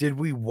did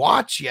we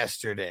watch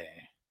yesterday?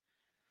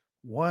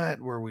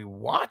 What were we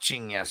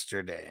watching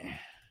yesterday?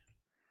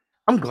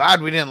 I'm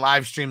glad we didn't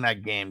live stream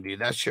that game, dude.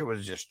 That shit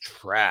was just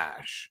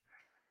trash.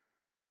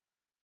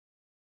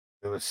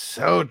 It was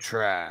so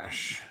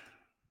trash.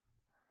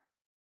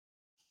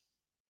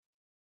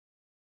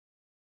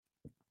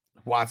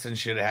 Watson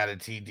should have had a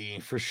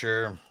TD for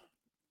sure.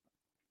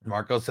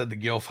 Marco said the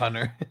Gilf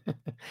Hunter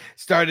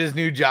start his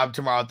new job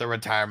tomorrow at the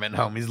retirement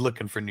home. He's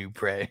looking for new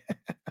prey.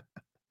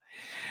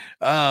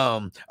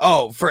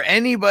 For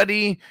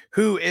anybody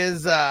who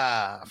is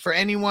for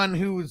anyone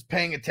who's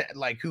paying attention,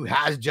 like who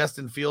has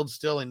Justin Fields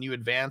still and you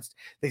advanced,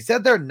 they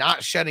said they're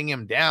not shutting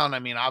him down. I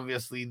mean,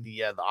 obviously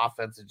the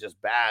offense is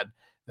just bad.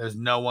 There's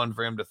no one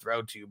for him to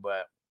throw to,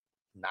 but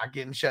not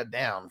getting shut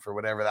down for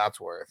whatever that's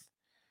worth.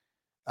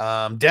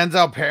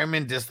 Denzel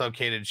Perryman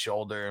dislocated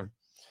shoulder.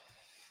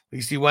 At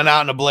least he went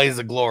out in a blaze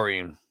of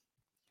glory.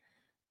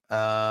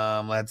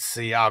 Let's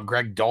see.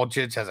 Greg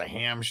Dulcich has a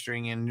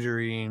hamstring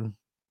injury.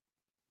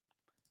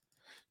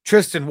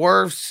 Tristan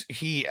Wirfs,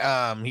 he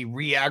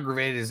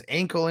re-aggravated his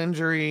ankle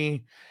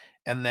injury.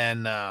 And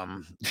then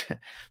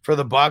for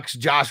the Bucks,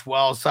 Josh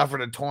Wells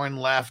suffered a torn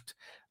left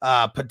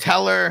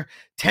patellar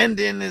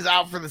tendon, is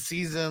out for the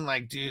season.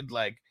 Like, dude,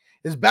 like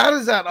as bad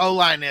as that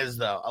O-line is,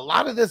 though, a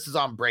lot of this is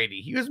on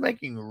Brady. He was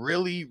making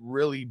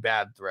really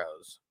bad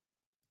throws.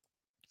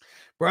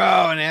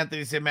 Bro, and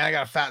Anthony said, man, I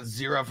got a fat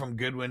 0 from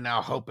Goodwin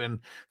now, hoping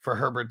for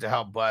Herbert to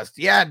help bust.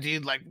 Yeah,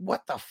 dude, like,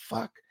 what the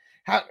fuck?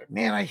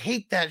 Man, I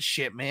hate that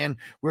shit, man.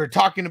 We were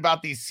talking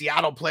about these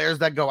Seattle players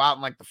that go out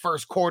in like the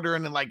first quarter,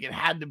 and then like it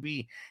had to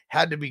be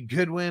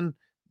Goodwin.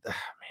 Man.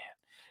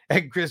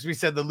 And Crispy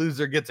said the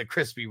loser gets a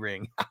crispy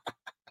ring.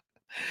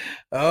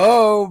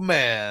 Oh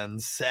man,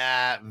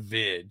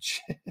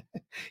 savage.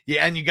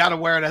 Yeah, and you got to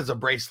wear it as a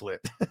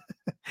bracelet.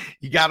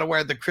 You got to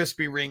wear the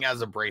crispy ring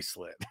as a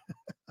bracelet.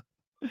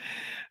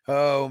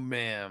 Oh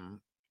man.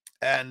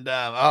 And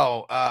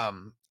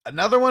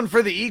another one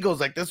for the Eagles.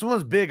 Like this one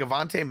was big.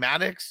 Avonte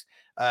Maddox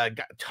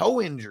got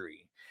toe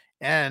injury,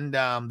 and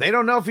they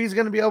don't know if he's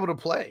going to be able to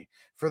play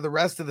for the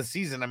rest of the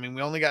season. I mean,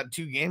 we only got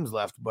 2 games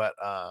left, but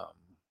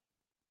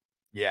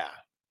yeah.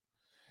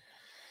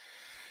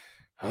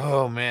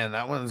 Oh man,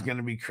 that one's going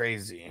to be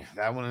crazy.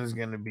 That one is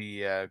going to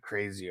be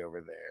crazy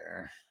over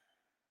there.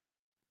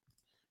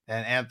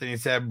 And Anthony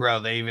said, bro,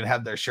 they even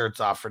had their shirts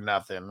off for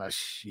nothing.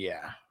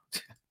 Yeah.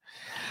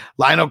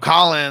 Lionel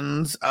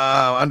Collins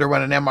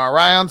underwent an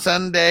MRI on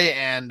Sunday,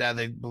 and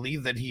they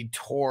believe that he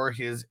tore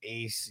his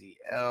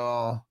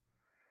ACL.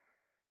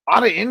 A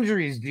lot of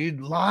injuries,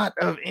 dude. Lot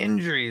of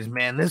injuries,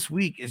 man. This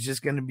week is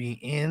just going to be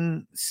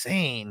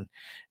insane.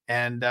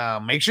 And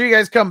make sure you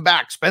guys come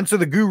back. Spencer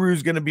the Guru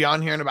is going to be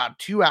on here in about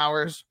 2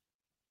 hours.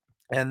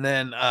 And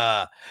then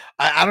I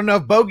don't know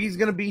if Bogey's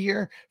going to be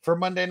here for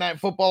Monday Night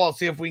Football. I'll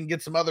see if we can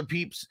get some other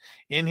peeps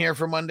in here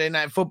for Monday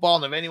Night Football.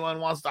 And if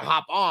anyone wants to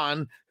hop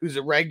on, who's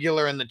a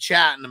regular in the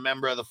chat and a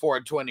member of the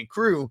 420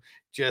 crew,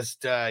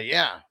 just,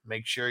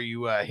 make sure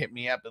you hit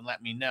me up and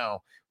let me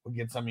know. We'll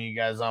get some of you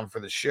guys on for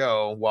the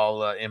show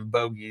while in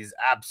Bogey's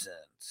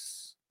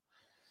absence.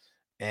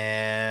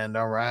 And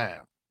all right.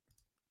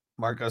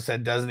 Marco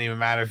said, doesn't even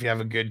matter if you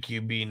have a good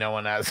QB. No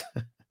one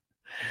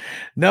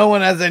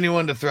has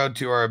anyone to throw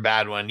to or a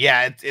bad one.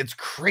 Yeah, it's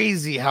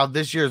crazy how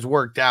this year's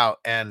worked out.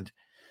 And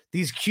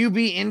these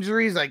QB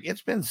injuries, like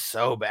it's been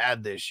so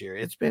bad this year.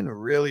 It's been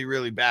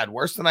really bad.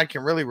 Worse than I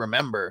can really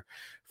remember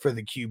for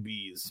the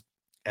QBs.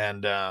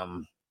 And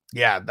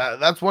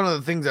that's one of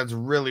the things that's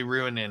really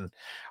ruining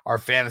our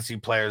fantasy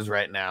players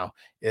right now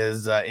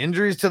is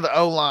injuries to the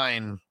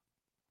O-line.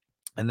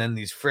 And then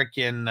these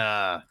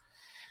freaking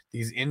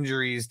these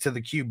injuries to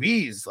the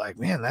QBs. Like,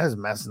 man, that is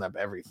messing up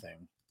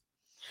everything.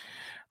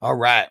 All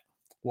right.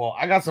 Well,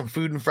 I got some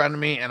food in front of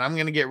me, and I'm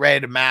gonna get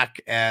ready to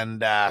mac.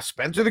 And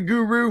Spencer the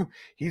Guru,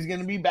 he's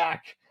gonna be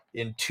back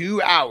in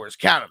 2 hours.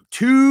 Count them,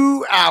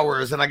 2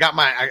 hours. And I got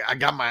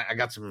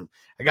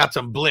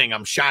some bling.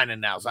 I'm shining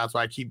now, so that's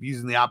why I keep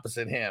using the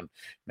opposite hand.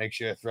 Make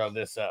sure to throw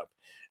this up.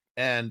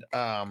 And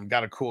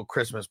got a cool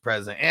Christmas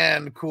present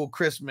and a cool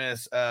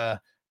Christmas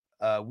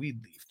weed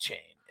leaf chain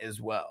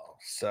as well.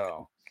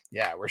 So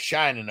yeah, we're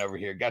shining over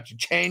here. Got your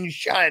chain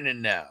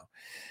shining now.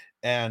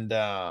 And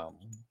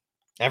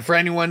for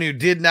anyone who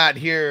did not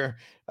hear,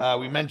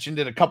 we mentioned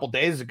it a couple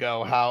days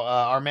ago, how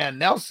our man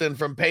Nelson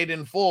from Paid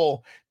in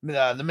Full,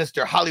 the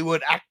Mr.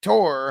 Hollywood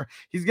actor,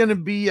 he's gonna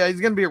be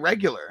a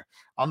regular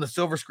on the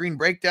Silver Screen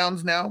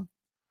Breakdowns now.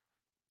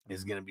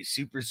 It's gonna be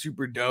super,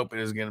 super dope. It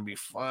is gonna be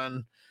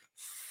fun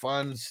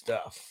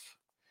stuff.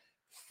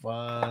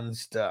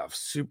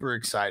 Super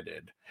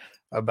excited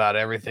about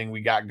everything we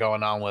got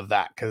going on with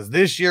that, because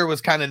this year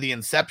was kind of the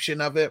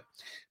inception of it,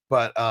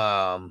 but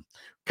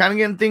kind of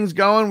getting things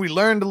going. We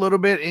learned a little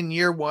bit in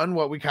year one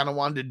what we kind of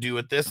wanted to do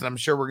with this, and I'm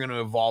sure we're going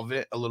to evolve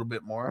it a little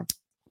bit more.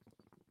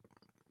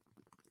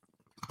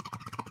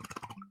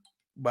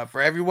 But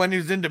for everyone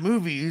who's into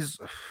movies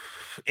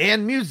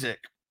and music,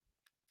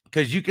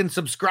 because you can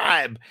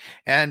subscribe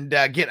and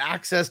get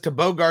access to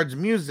Bogart's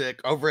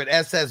music over at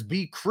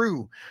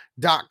ssbcrew.com.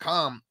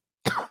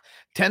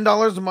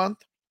 $10 a month.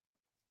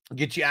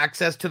 Get you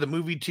access to the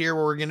movie tier,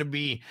 where we're going to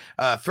be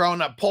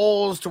throwing up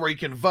polls to where you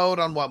can vote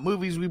on what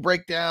movies we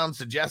break down,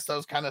 suggest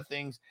those kind of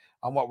things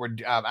on what we're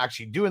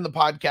actually doing the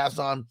podcast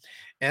on.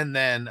 And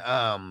then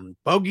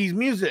Bogey's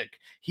music.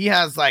 He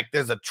has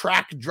there's a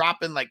track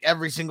dropping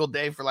every single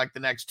day for the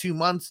next 2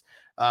 months.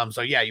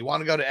 So yeah, you want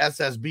to go to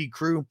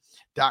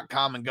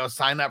ssbcrew.com and go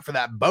sign up for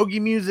that Bogey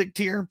music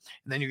tier. And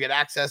then you get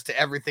access to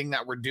everything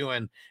that we're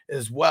doing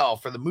as well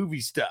for the movie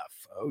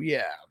stuff. Oh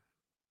yeah.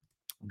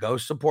 Go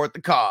support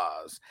the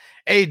cause.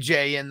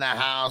 AJ in the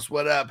house.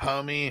 What up,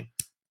 homie?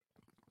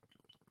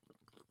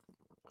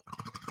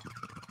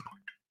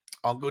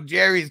 Uncle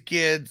Jerry's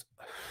Kids.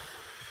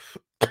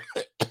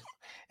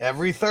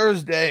 Every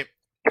Thursday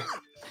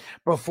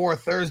before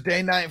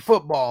Thursday Night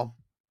Football.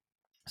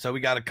 So we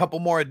got a couple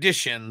more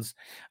editions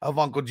of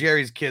Uncle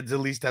Jerry's Kids,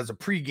 at least as a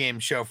pregame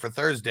show for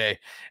Thursday.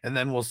 And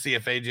then we'll see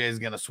if AJ is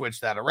going to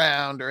switch that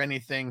around or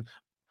anything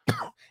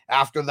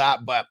after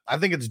that. But I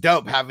think it's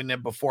dope having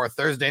it before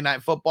Thursday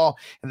Night Football,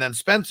 and then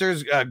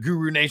Spencer's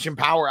Guru Nation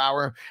Power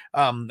Hour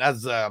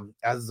as a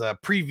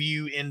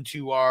preview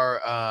into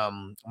our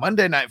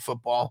Monday Night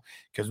Football,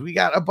 because we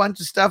got a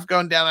bunch of stuff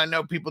going down. I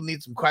know people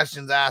need some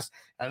questions asked.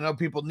 I know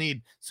people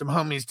need some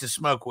homies to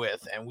smoke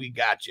with, and we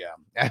got you.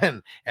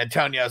 And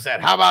Antonio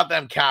said, how about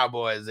them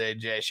Cowboys,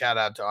 AJ? Shout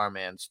out to our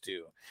mans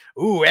too.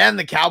 Ooh, and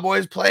the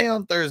Cowboys play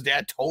on Thursday.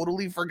 I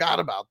totally forgot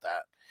about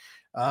that.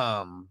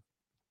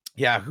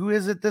 Yeah, who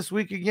is it this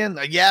week again?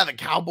 Yeah, the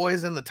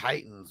Cowboys and the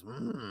Titans.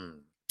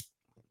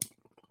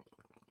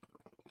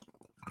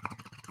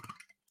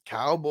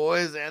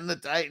 Cowboys and the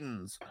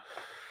Titans.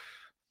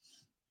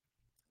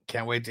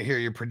 Can't wait to hear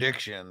your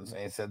predictions.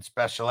 And he said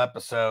special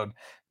episode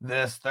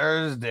this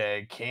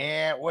Thursday.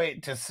 Can't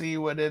wait to see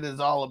what it is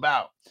all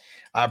about.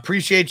 I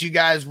appreciate you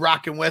guys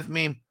rocking with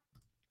me.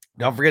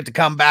 Don't forget to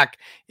come back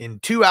in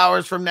 2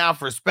 hours from now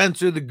for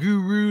Spencer the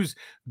Guru's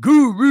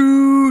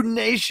Guru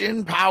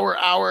Nation Power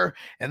Hour.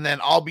 And then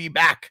I'll be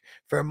back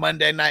for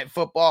Monday Night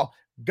Football.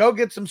 Go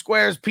get some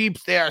squares,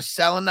 peeps. They are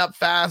selling up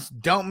fast.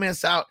 Don't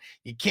miss out.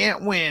 You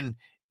can't win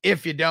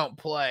if you don't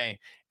play.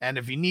 And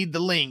if you need the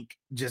link,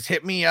 just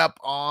hit me up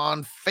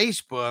on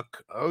Facebook.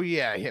 Oh,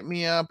 yeah. Hit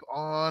me up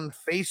on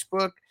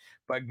Facebook.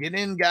 But get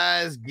in,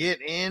 guys. Get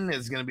in.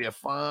 It's going to be a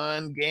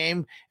fun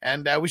game.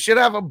 And we should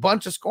have a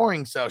bunch of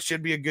scoring, so it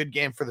should be a good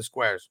game for the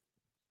squares.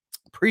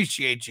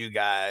 Appreciate you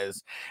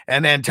guys.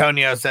 And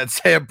Antonio said,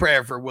 say a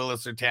prayer for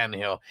Willis or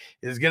Tannehill.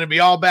 It's going to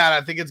be all bad.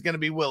 I think it's going to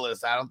be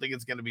Willis. I don't think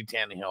it's going to be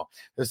Tannehill.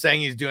 They're saying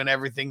he's doing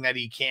everything that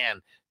he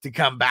can to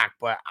come back,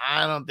 but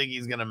I don't think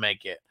he's going to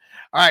make it.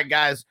 All right,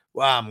 guys.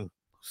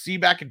 See you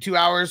back in 2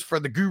 hours for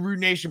the Guru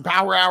Nation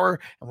Power Hour,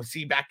 and we'll see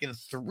you back in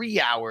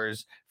 3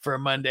 hours for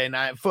Monday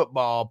Night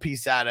Football.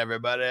 Peace out,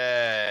 everybody.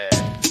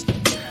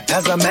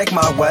 As I make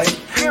my way,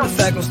 the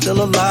fact I'm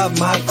still alive,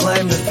 my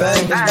claim to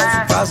fame. It's no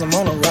surprise I'm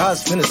on a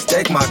rise, finna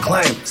stake my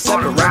claim.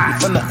 Separate me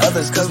from the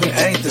others, cause we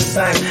ain't the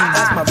same.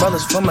 Ask my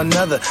brothers from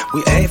another,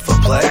 we ain't for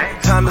play.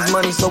 Time is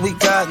money, so we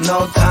got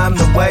no time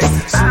to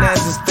waste. Soon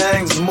as this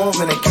thing's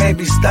moving, it can't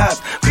be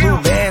stopped. Blue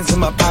bands in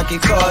my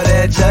pocket, call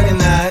that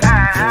juggernaut.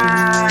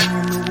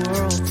 Everyone in the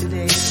world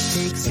today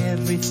takes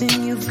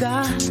everything you've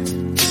got.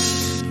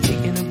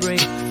 Taking a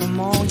break from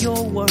all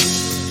your work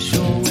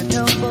sure would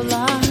help a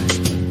lot.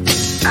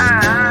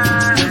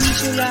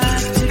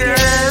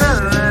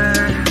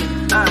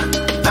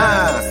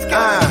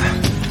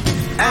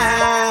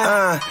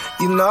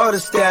 You know the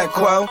stat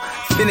quo.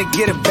 Finna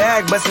get a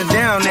bag, bustin'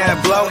 down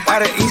that blow.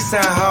 Out of East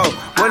Side Ho,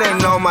 where they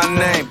know my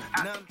name.